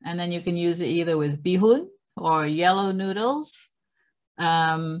 And then you can use it either with bihun or yellow noodles.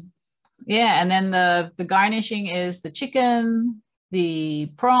 Yeah, and then the garnishing is the chicken,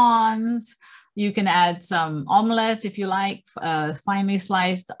 the prawns. You can add some omelette if you like, finely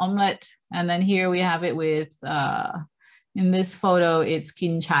sliced omelette. And then here we have it with, in this photo, it's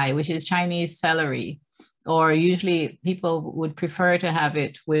kinchai, which is Chinese celery. Or usually people would prefer to have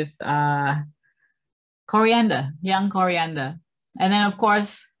it with coriander, young coriander. And then of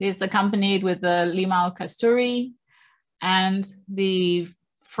course, it's accompanied with the limau kasturi and the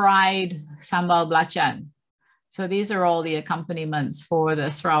fried sambal belacan. So these are all the accompaniments for the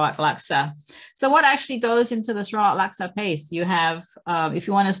Sarawak laksa. So what actually goes into the Sarawak laksa paste? You have, if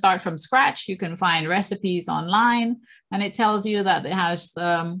you want to start from scratch, you can find recipes online, and it tells you that it has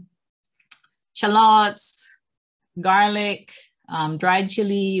shallots, garlic, dried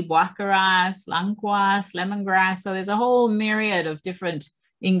chili, buah keras, langkuas, lemongrass. So there's a whole myriad of different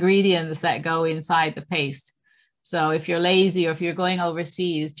ingredients that go inside the paste. So if you're lazy or if you're going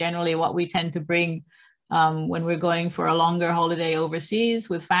overseas, generally what we tend to bring when we're going for a longer holiday overseas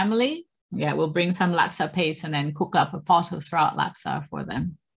with family, yeah, we'll bring some laksa paste and then cook up a pot of Sarawak laksa for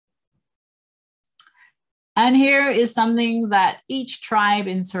them. And here is something that each tribe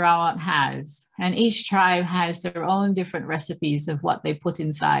in Sarawak has, and each tribe has their own different recipes of what they put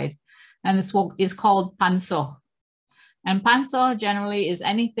inside. And this is called panso. And panso generally is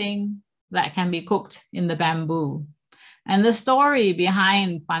anything that can be cooked in the bamboo. And the story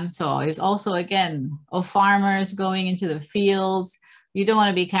behind panso is also, again, of farmers going into the fields. You don't want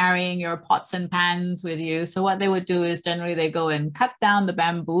to be carrying your pots and pans with you. So what they would do is generally they go and cut down the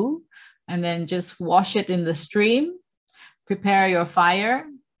bamboo and then just wash it in the stream, prepare your fire,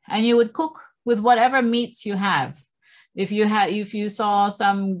 and you would cook with whatever meats you have. If you saw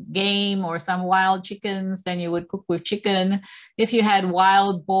some game or some wild chickens, then you would cook with chicken. If you had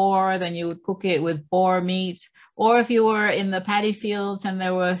wild boar, then you would cook it with boar meat. Or if you were in the paddy fields and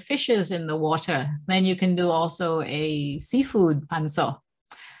there were fishes in the water, then you can do also a seafood panso.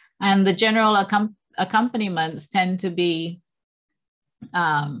 And the general accompaniments tend to be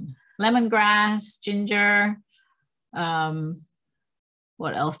lemongrass, ginger.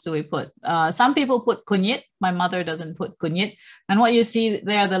 What else do we put? Some people put kunyit. My mother doesn't put kunyit. And what you see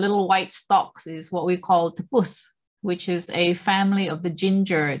there, the little white stalks, is what we call tepus, which is a family of the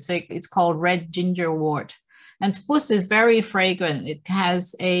ginger. It's called red gingerwort. And tepus is very fragrant. It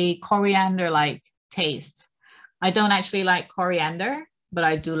has a coriander-like taste. I don't actually like coriander, but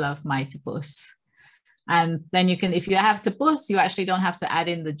I do love my tepus. And then you can, if you have tepus, you actually don't have to add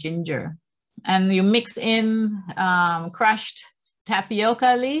in the ginger. And you mix in crushed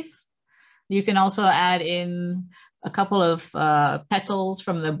tapioca leaf. You can also add in a couple of petals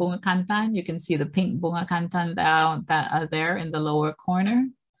from the bunga kantan. You can see the pink bunga kantan that are there in the lower corner.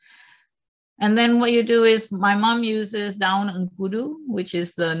 And then what you do is, my mom uses daun engkudu, which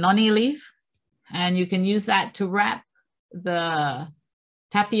is the noni leaf. And you can use that to wrap the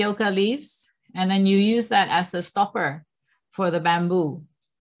tapioca leaves. And then you use that as a stopper for the bamboo.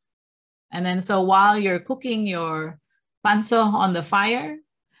 And then so while you're cooking your panso on the fire,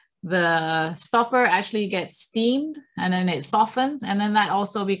 the stopper actually gets steamed and then it softens. And then that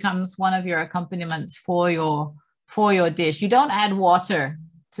also becomes one of your accompaniments for your dish. You don't add water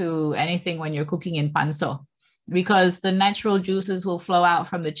to anything when you're cooking in panso, because the natural juices will flow out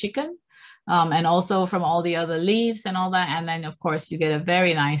from the chicken and also from all the other leaves and all that. And then of course you get a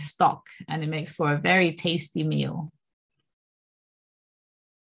very nice stock and it makes for a very tasty meal.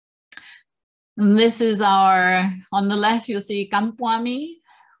 And this is on the left, you'll see kampuami,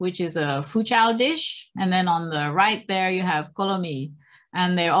 which is a fuchao dish. And then on the right there, you have kolomi.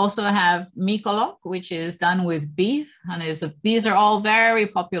 And they also have mi kolok, which is done with beef. And these are all very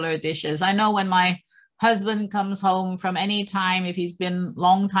popular dishes. I know when my husband comes home from any time, if he's been a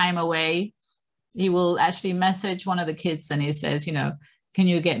long time away, he will actually message one of the kids and he says, you know, can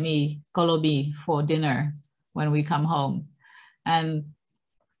you get me kolobi for dinner when we come home? And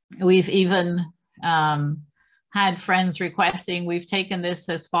we've even had friends requesting, we've taken this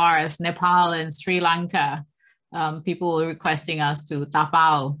as far as Nepal and Sri Lanka. People requesting us to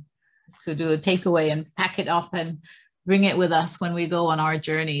tapao, to do a takeaway and pack it up and bring it with us when we go on our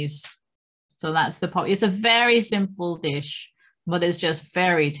journeys. So that's the pot. It's a very simple dish, but it's just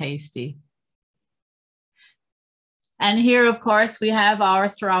very tasty. And here, of course, we have our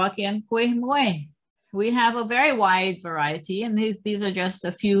Sarawakian kueh mueh. We have a very wide variety, and these are just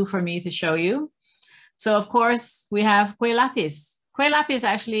a few for me to show you. So, of course, we have kueh lapis. Kueh lapis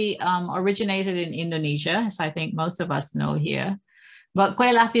actually originated in Indonesia, as I think most of us know here. But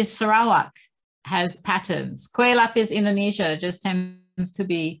kueh lapis Sarawak has patterns. Kueh lapis Indonesia just tends to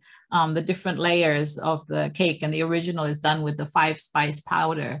be the different layers of the cake, and the original is done with the 5-spice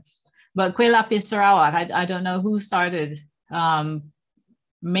powder. But kueh lapis Sarawak, I don't know who started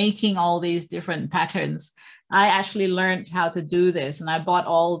making all these different patterns. I actually learned how to do this, and I bought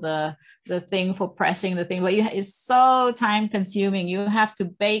all the thing for pressing the thing, but it's so time consuming. You have to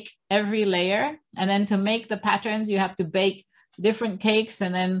bake every layer, and then to make the patterns, you have to bake different cakes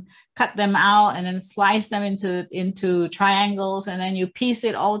and then cut them out and then slice them into triangles, and then you piece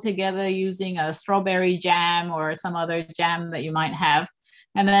it all together using a strawberry jam or some other jam that you might have.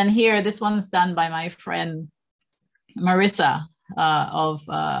 And then here, this one's done by my friend Marissa of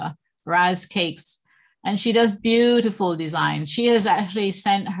Raz Cakes. And she does beautiful designs. She has actually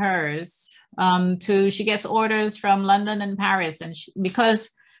sent hers she gets orders from London and Paris. And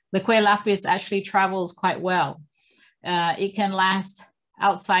because the kueh lapis actually travels quite well, it can last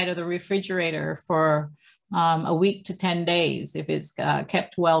outside of the refrigerator for a week to 10 days if it's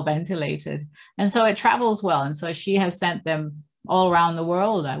kept well ventilated. And so it travels well. And so she has sent them all around the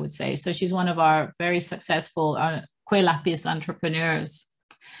world, I would say. So she's one of our very successful kueh lapis entrepreneurs.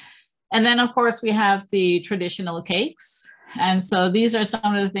 And then, of course, we have the traditional cakes. And so these are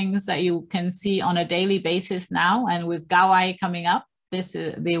some of the things that you can see on a daily basis now. And with Gawai coming up, this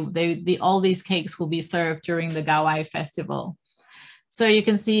is all these cakes will be served during the Gawai festival. So you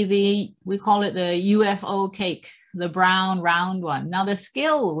can see we call it the UFO cake, the brown round one. Now the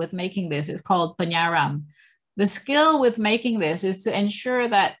skill with making this is called penyaram. The skill with making this is to ensure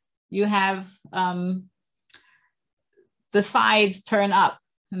that you have the sides turn up,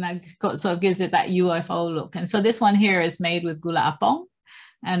 and that sort of gives it that UFO look. And so this one here is made with gula apong.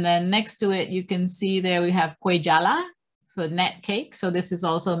 And then next to it, you can see there we have kueh jala, so net cake. So this is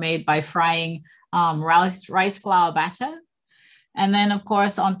also made by frying rice flour batter. And then, of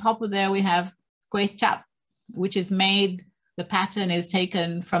course, on top of there, we have kueh chap, which is made, the pattern is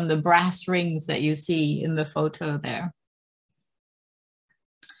taken from the brass rings that you see in the photo there.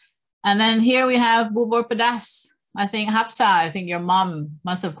 And then here we have bubur pedas. I think Habsah, I think your mom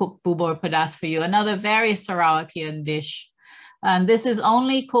must have cooked bubur pedas for you, another very Sarawakian dish. And this is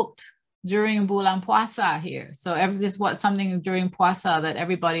only cooked during bulan puasa here. So this is something during puasa that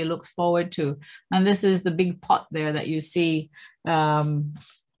everybody looks forward to. And this is the big pot there that you see. Her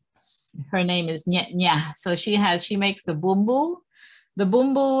name is Nyet Nya. So she makes the bumbu. The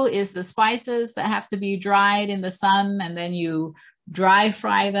bumbu is the spices that have to be dried in the sun, and then you dry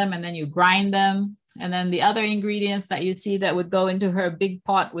fry them, and then you grind them. And then the other ingredients that you see that would go into her big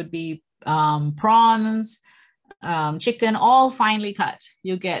pot would be prawns, chicken, all finely cut.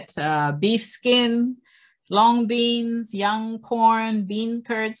 You get beef skin, long beans, young corn, bean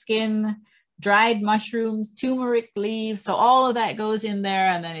curd skin, dried mushrooms, turmeric leaves. So all of that goes in there,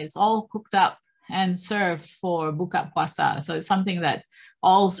 and then it's all cooked up and served for buka puasa. So it's something that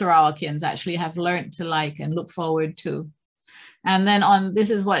all Sarawakians actually have learned to like and look forward to. And then this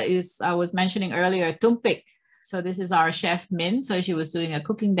is what I was mentioning earlier, tumpik. So this is our chef Min. So she was doing a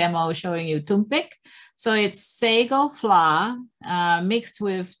cooking demo showing you tumpik. So it's sago flour mixed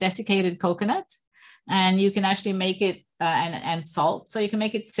with desiccated coconut. And you can actually make it and salt. So you can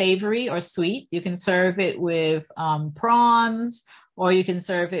make it savory or sweet. You can serve it with prawns, or you can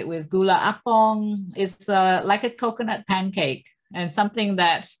serve it with gula apong. It's like a coconut pancake, and something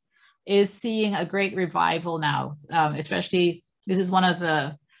that is seeing a great revival now, especially this is one of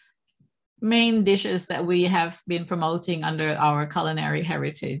the main dishes that we have been promoting under our culinary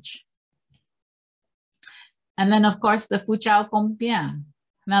heritage. And then, of course, the fuchao kompia.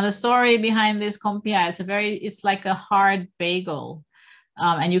 Now, the story behind this kompia is it's like a hard bagel,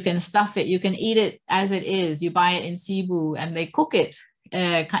 and you can stuff it. You can eat it as it is. You buy it in Cebu, and they cook it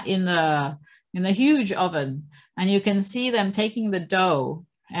in the huge oven, and you can see them taking the dough,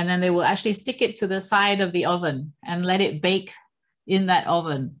 and then they will actually stick it to the side of the oven and let it bake in that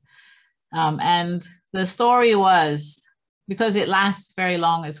oven. And the story was, because it lasts very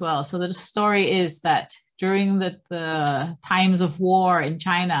long as well. So the story is that during the times of war in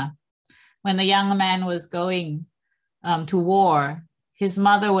China, when the young man was going to war, his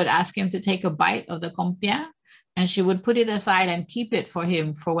mother would ask him to take a bite of the kompia, and she would put it aside and keep it for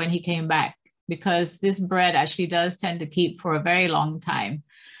him for when he came back, because this bread actually does tend to keep for a very long time.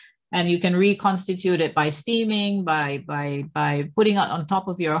 And you can reconstitute it by steaming, by putting it on top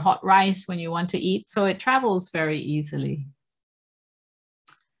of your hot rice when you want to eat. So it travels very easily.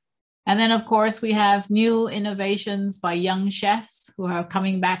 And then, of course, we have new innovations by young chefs who are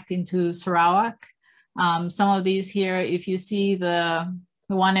coming back into Sarawak. Some of these here, if you see the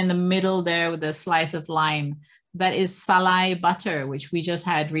one in the middle there with the slice of lime, that is salai butter, which we just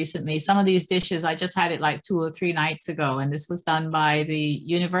had recently. Some of these dishes, I just had it like 2 or 3 nights ago, and this was done by the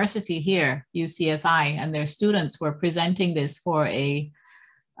university here, UCSI, and their students were presenting this for a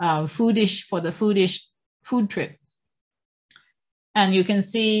food trip. And you can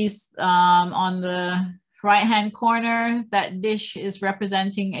see on the right-hand corner, that dish is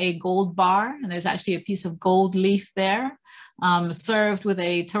representing a gold bar, and there's actually a piece of gold leaf there, served with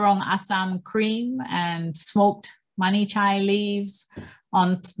a terong assam cream and smoked mani chai leaves.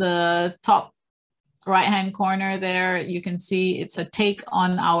 On the top right-hand corner there, you can see it's a take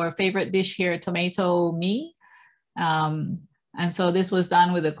on our favorite dish here, tomato mee. And so this was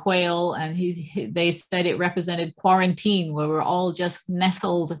done with a quail, and they said it represented quarantine, where we're all just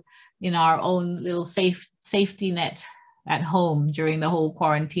nestled in our own little safety net at home during the whole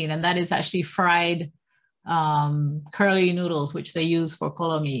quarantine. And that is actually fried curly noodles, which they use for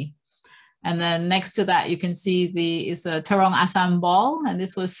kolomi. And then next to that, you can see is a terong assam ball, and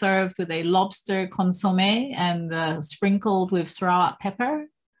this was served with a lobster consomme and sprinkled with Sarawak pepper.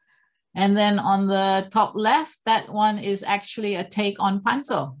 And then on the top left, that one is actually a take on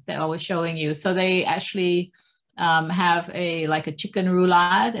panso that I was showing you. So they actually have like a chicken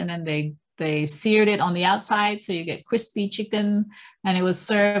roulade, and then they seared it on the outside, so you get crispy chicken, and it was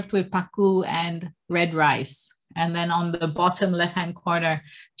served with paku and red rice. And then on the bottom left-hand corner,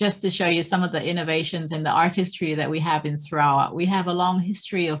 just to show you some of the innovations in the artistry that we have in Sarawak. We have a long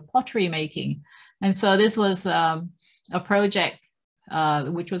history of pottery making. And so this was a project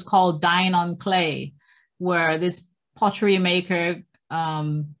which was called Dine on Clay, where this pottery maker,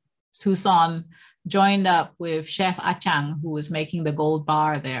 Tucson, joined up with Chef Achang, who was making the gold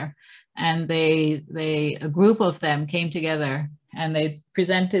bar there. And a group of them came together and they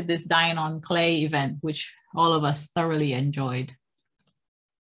presented this Dine on Clay event, which all of us thoroughly enjoyed.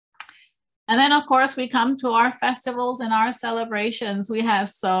 And then, of course, we come to our festivals and our celebrations. We have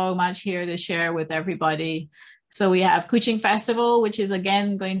so much here to share with everybody. So we have Kuching Festival, which is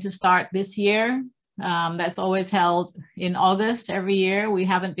again going to start this year. That's always held in August every year. We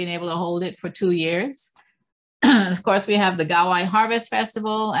haven't been able to hold it for 2 years. Of course, we have the Gawai Harvest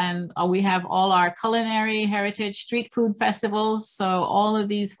Festival, and we have all our culinary heritage street food festivals. So all of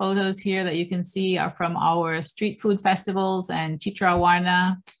these photos here that you can see are from our street food festivals and Chitra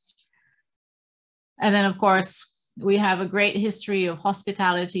Warna. And then, of course, we have a great history of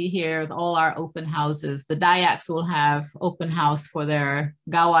hospitality here with all our open houses. The Dayaks will have open house for their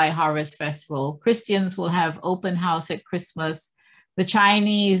Gawai Harvest Festival. Christians will have open house at Christmas. The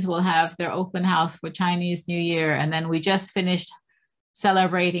Chinese will have their open house for Chinese New Year. And then we just finished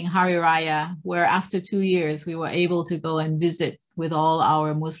celebrating Hari Raya, where after 2 years, we were able to go and visit with all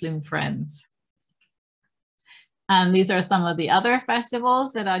our Muslim friends. And these are some of the other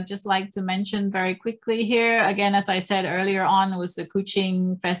festivals that I'd just like to mention very quickly here. Again, as I said earlier on, was the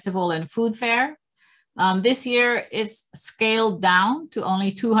Kuching Festival and Food Fair. This year, it's scaled down to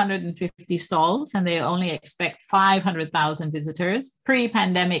only 250 stalls, and they only expect 500,000 visitors.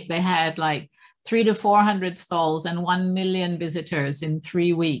 Pre-pandemic, they had like 300 to 400 stalls and 1 million visitors in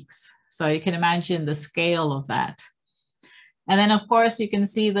 3 weeks. So you can imagine the scale of that. And then, of course, you can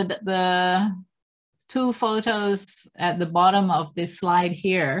see the 2 photos at the bottom of this slide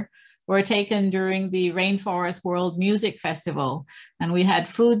here were taken during the Rainforest World Music Festival. And we had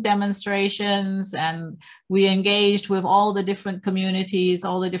food demonstrations, and we engaged with all the different communities,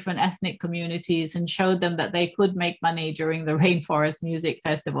 all the different ethnic communities, and showed them that they could make money during the Rainforest Music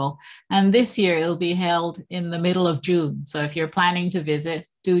Festival. And this year it'll be held in the middle of June. So if you're planning to visit,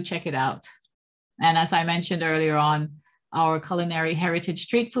 do check it out. And as I mentioned earlier on, our culinary heritage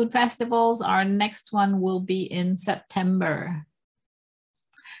street food festivals, our next one will be in September.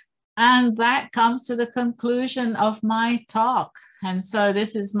 And that comes to the conclusion of my talk. And so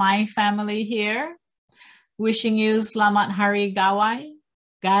this is my family here, wishing you Selamat Hari Gawai,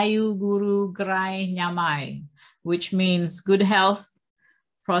 Gayu Guru Grai Nyamai, which means good health,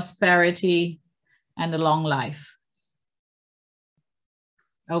 prosperity, and a long life.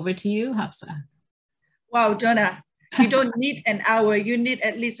 Over to you, Habsah. Wow, Dona. You don't need an hour, you need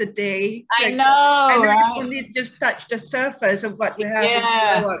at least a day. I know, and right? you only just touch the surface of what we have.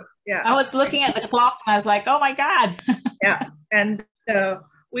 Yeah. Yeah. I was looking at the clock and I was like, oh my God. Yeah. And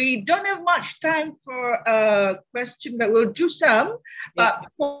We don't have much time for a question, but we'll do some. Yeah. But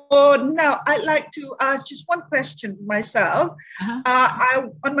for now, I'd like to ask just one question myself.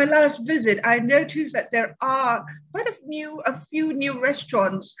 On my last visit, I noticed that there are quite a few new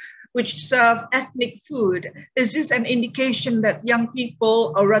restaurants which serve ethnic food. Is this an indication that young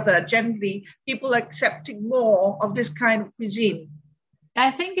people, or rather generally, people are accepting more of this kind of cuisine?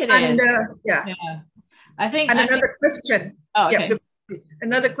 I think it is. Yeah. I think. Another question. Oh, okay. Yeah,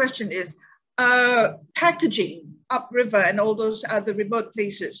 another question is packaging upriver and all those other remote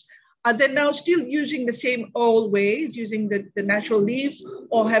places. Are they now still using the same old ways, using the natural leaves,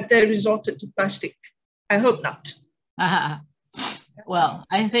 or have they resorted to plastic? I hope not. Well,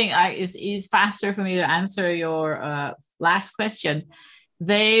 I think it's faster for me to answer your last question.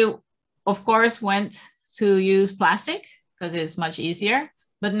 They, of course, went to use plastic because it's much easier.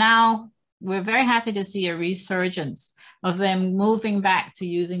 But now we're very happy to see a resurgence of them moving back to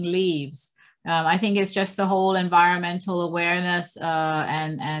using leaves. I think it's just the whole environmental awareness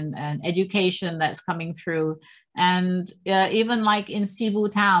and education that's coming through. And even like in Cebu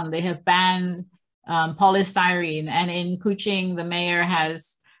town, they have banned polystyrene. And in Kuching, the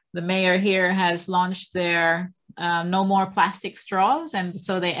mayor here has launched their no more plastic straws. And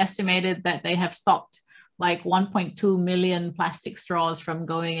so they estimated that they have stopped like 1.2 million plastic straws from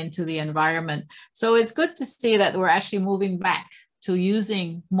going into the environment. So it's good to see that we're actually moving back to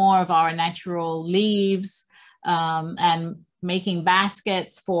using more of our natural leaves and making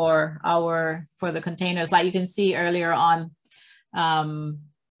baskets for the containers. Like you can see earlier on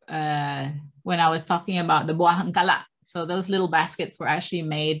when I was talking about the buah hangkala. So those little baskets were actually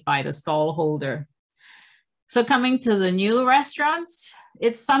made by the stall holder. So coming to the new restaurants,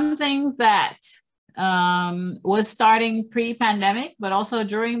 it's something that was starting pre-pandemic, but also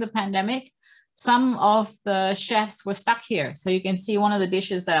during the pandemic, some of the chefs were stuck here. So you can see one of the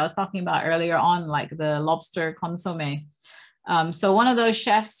dishes that I was talking about earlier on, like the lobster consomme. So one of those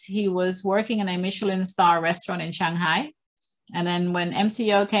chefs, he was working in a Michelin star restaurant in Shanghai. And then when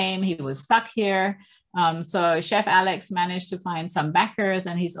MCO came, he was stuck here. So Chef Alex managed to find some backers,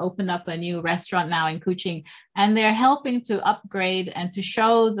 and he's opened up a new restaurant now in Kuching. And they're helping to upgrade and to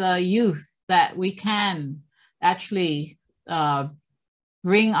show the youth that we can actually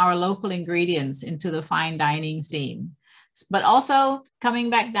bring our local ingredients into the fine dining scene. But also coming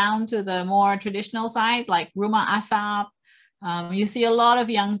back down to the more traditional side, like rumah asap, you see a lot of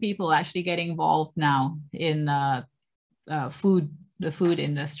young people actually get involved now in the food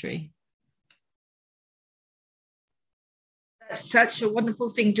industry. That's such a wonderful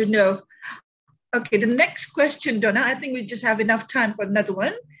thing to know. Okay, the next question, Dona, I think we just have enough time for another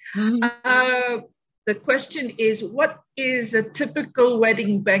one. Mm-hmm. The question is, what is a typical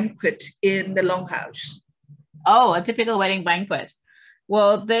wedding banquet in the Longhouse? Oh, a typical wedding banquet.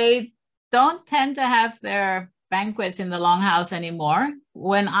 Well, they don't tend to have their banquets in the Longhouse anymore.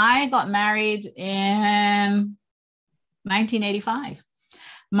 When I got married in 1985,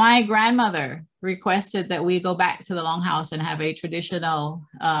 my grandmother requested that we go back to the Longhouse and have a traditional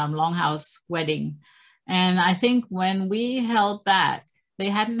Longhouse wedding. And I think when we held that, they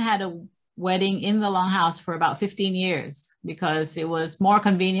hadn't had a wedding in the Longhouse for about 15 years because it was more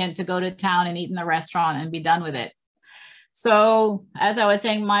convenient to go to town and eat in the restaurant and be done with it. So as I was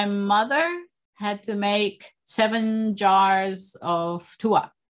saying, my mother had to make 7 jars of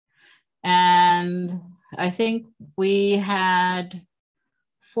tuak. And I think we had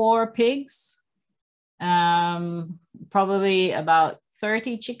 4 pigs, probably about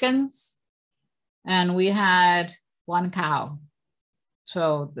 30 chickens, and we had 1 cow.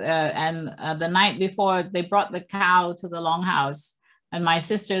 So, the night before, they brought the cow to the Longhouse, and my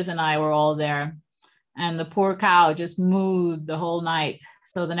sisters and I were all there, and the poor cow just mooed the whole night.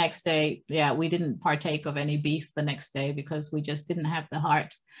 So the next day, yeah, we didn't partake of any beef the next day because we just didn't have the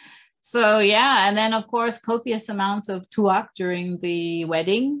heart. So yeah, and then of course, copious amounts of tuak during the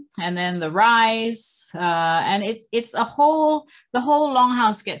wedding, and then the rice, and it's the whole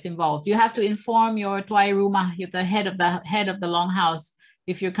Longhouse gets involved. You have to inform your tuai rumah, the head of the Longhouse,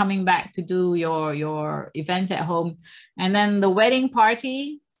 if you're coming back to do your event at home. And then the wedding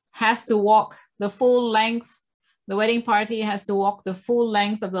party has to walk the full length. The wedding party has to walk the full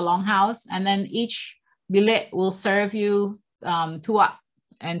length of the Longhouse, and then each bilet will serve you tuak.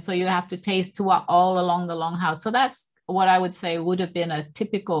 And so you have to taste tuak all along the Longhouse. So that's what I would say would have been a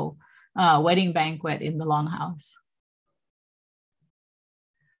typical wedding banquet in the Longhouse.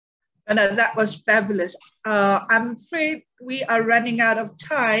 And that was fabulous. I'm afraid we are running out of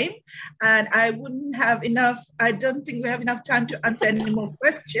time, and I don't think we have enough time to answer any more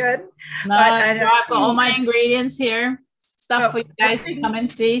questions. No, I've got all my ingredients here. stuff for you guys to come and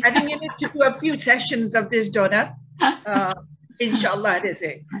see. I think you need to do a few sessions of this, Dona. Inshallah, it is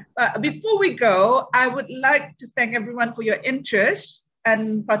it. Before we go, I would like to thank everyone for your interest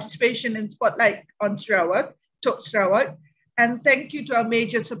and participation in Spotlight on Sarawak, Talk Sarawak. And thank you to our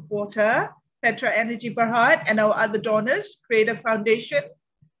major supporter, Petra Energy Berhad, and our other donors, Creative Foundation,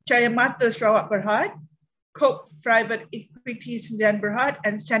 Cahaya Mata Sarawak Berhad, Cope Private Equity Sdn Berhad,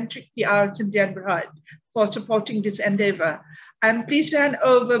 and Centric PR Sdn Berhad for supporting this endeavor. I'm pleased to hand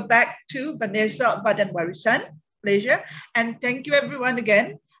over back to Vanessa of Badan Warisan, Malaysia. And thank you everyone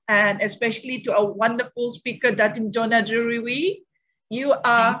again, and especially to our wonderful speaker, Datin Dona Drury. You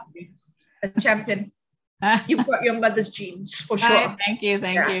are a champion. You've got your mother's genes for sure. Thank you,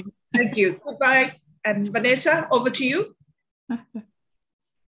 thank you. Thank you. Goodbye. And Vanessa, over to you.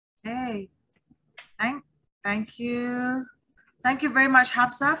 Hey, thank you. Thank you very much,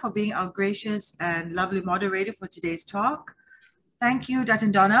 Habsah, for being our gracious and lovely moderator for today's talk. Thank you,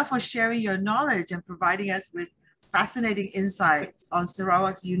 Datin Dona, for sharing your knowledge and providing us with fascinating insights on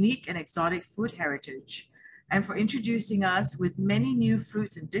Sarawak's unique and exotic food heritage, and for introducing us with many new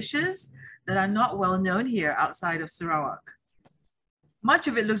fruits and dishes that are not well known here outside of Sarawak. Much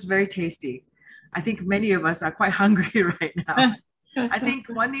of it looks very tasty. I think many of us are quite hungry right now. I think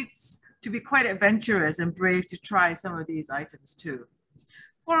one needs to be quite adventurous and brave to try some of these items too.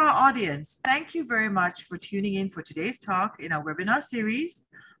 For our audience, thank you very much for tuning in for today's talk in our webinar series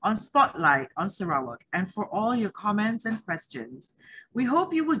on Spotlight on Sarawak, and for all your comments and questions. We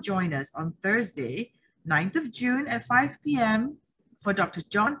hope you will join us on Thursday, 9th of June at 5 p.m. for Dr.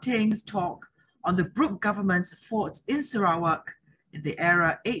 John Ting's talk on the Brooke government's forts in Sarawak in the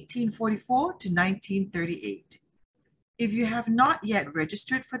era 1844 to 1938. If you have not yet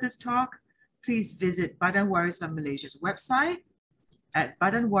registered for this talk, please visit Badan Warisan Malaysia's website at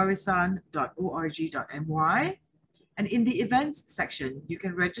badanwarisan.org.my. And in the events section, you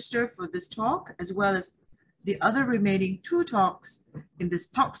can register for this talk as well as the other remaining 2 talks in this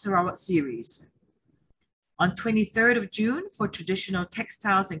Talk Sarawak series. On 23rd of June for Traditional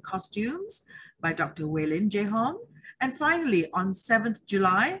Textiles and Costumes by Dr. Waylin Jehom. And finally, on 7th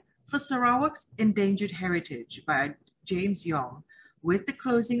July for Sarawak's Endangered Heritage by James Yong, with the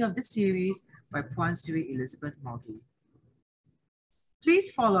closing of the series by Puan Sri Elizabeth Moggy.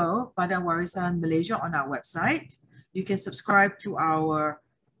 Please follow Badan Warisan Malaysia on our website. You can subscribe to our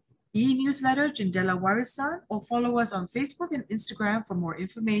e-newsletter, Jendela Warisan, or follow us on Facebook and Instagram for more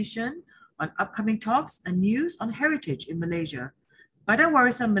information on upcoming talks and news on heritage in Malaysia. Badan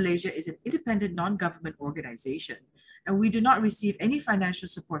Warisan Malaysia is an independent non-government organization, and we do not receive any financial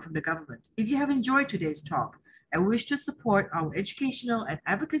support from the government. If you have enjoyed today's talk and wish to support our educational and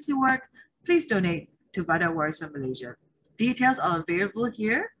advocacy work, please donate to Badan Warisan Malaysia. Details are available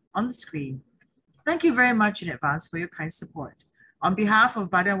here on the screen. Thank you very much in advance for your kind support. On behalf of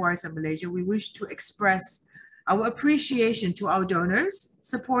Badan Warisan Malaysia, we wish to express our appreciation to our donors,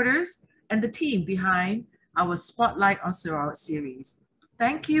 supporters, and the team behind our Spotlight on Sarawak series.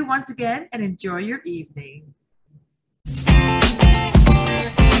 Thank you once again and enjoy your evening.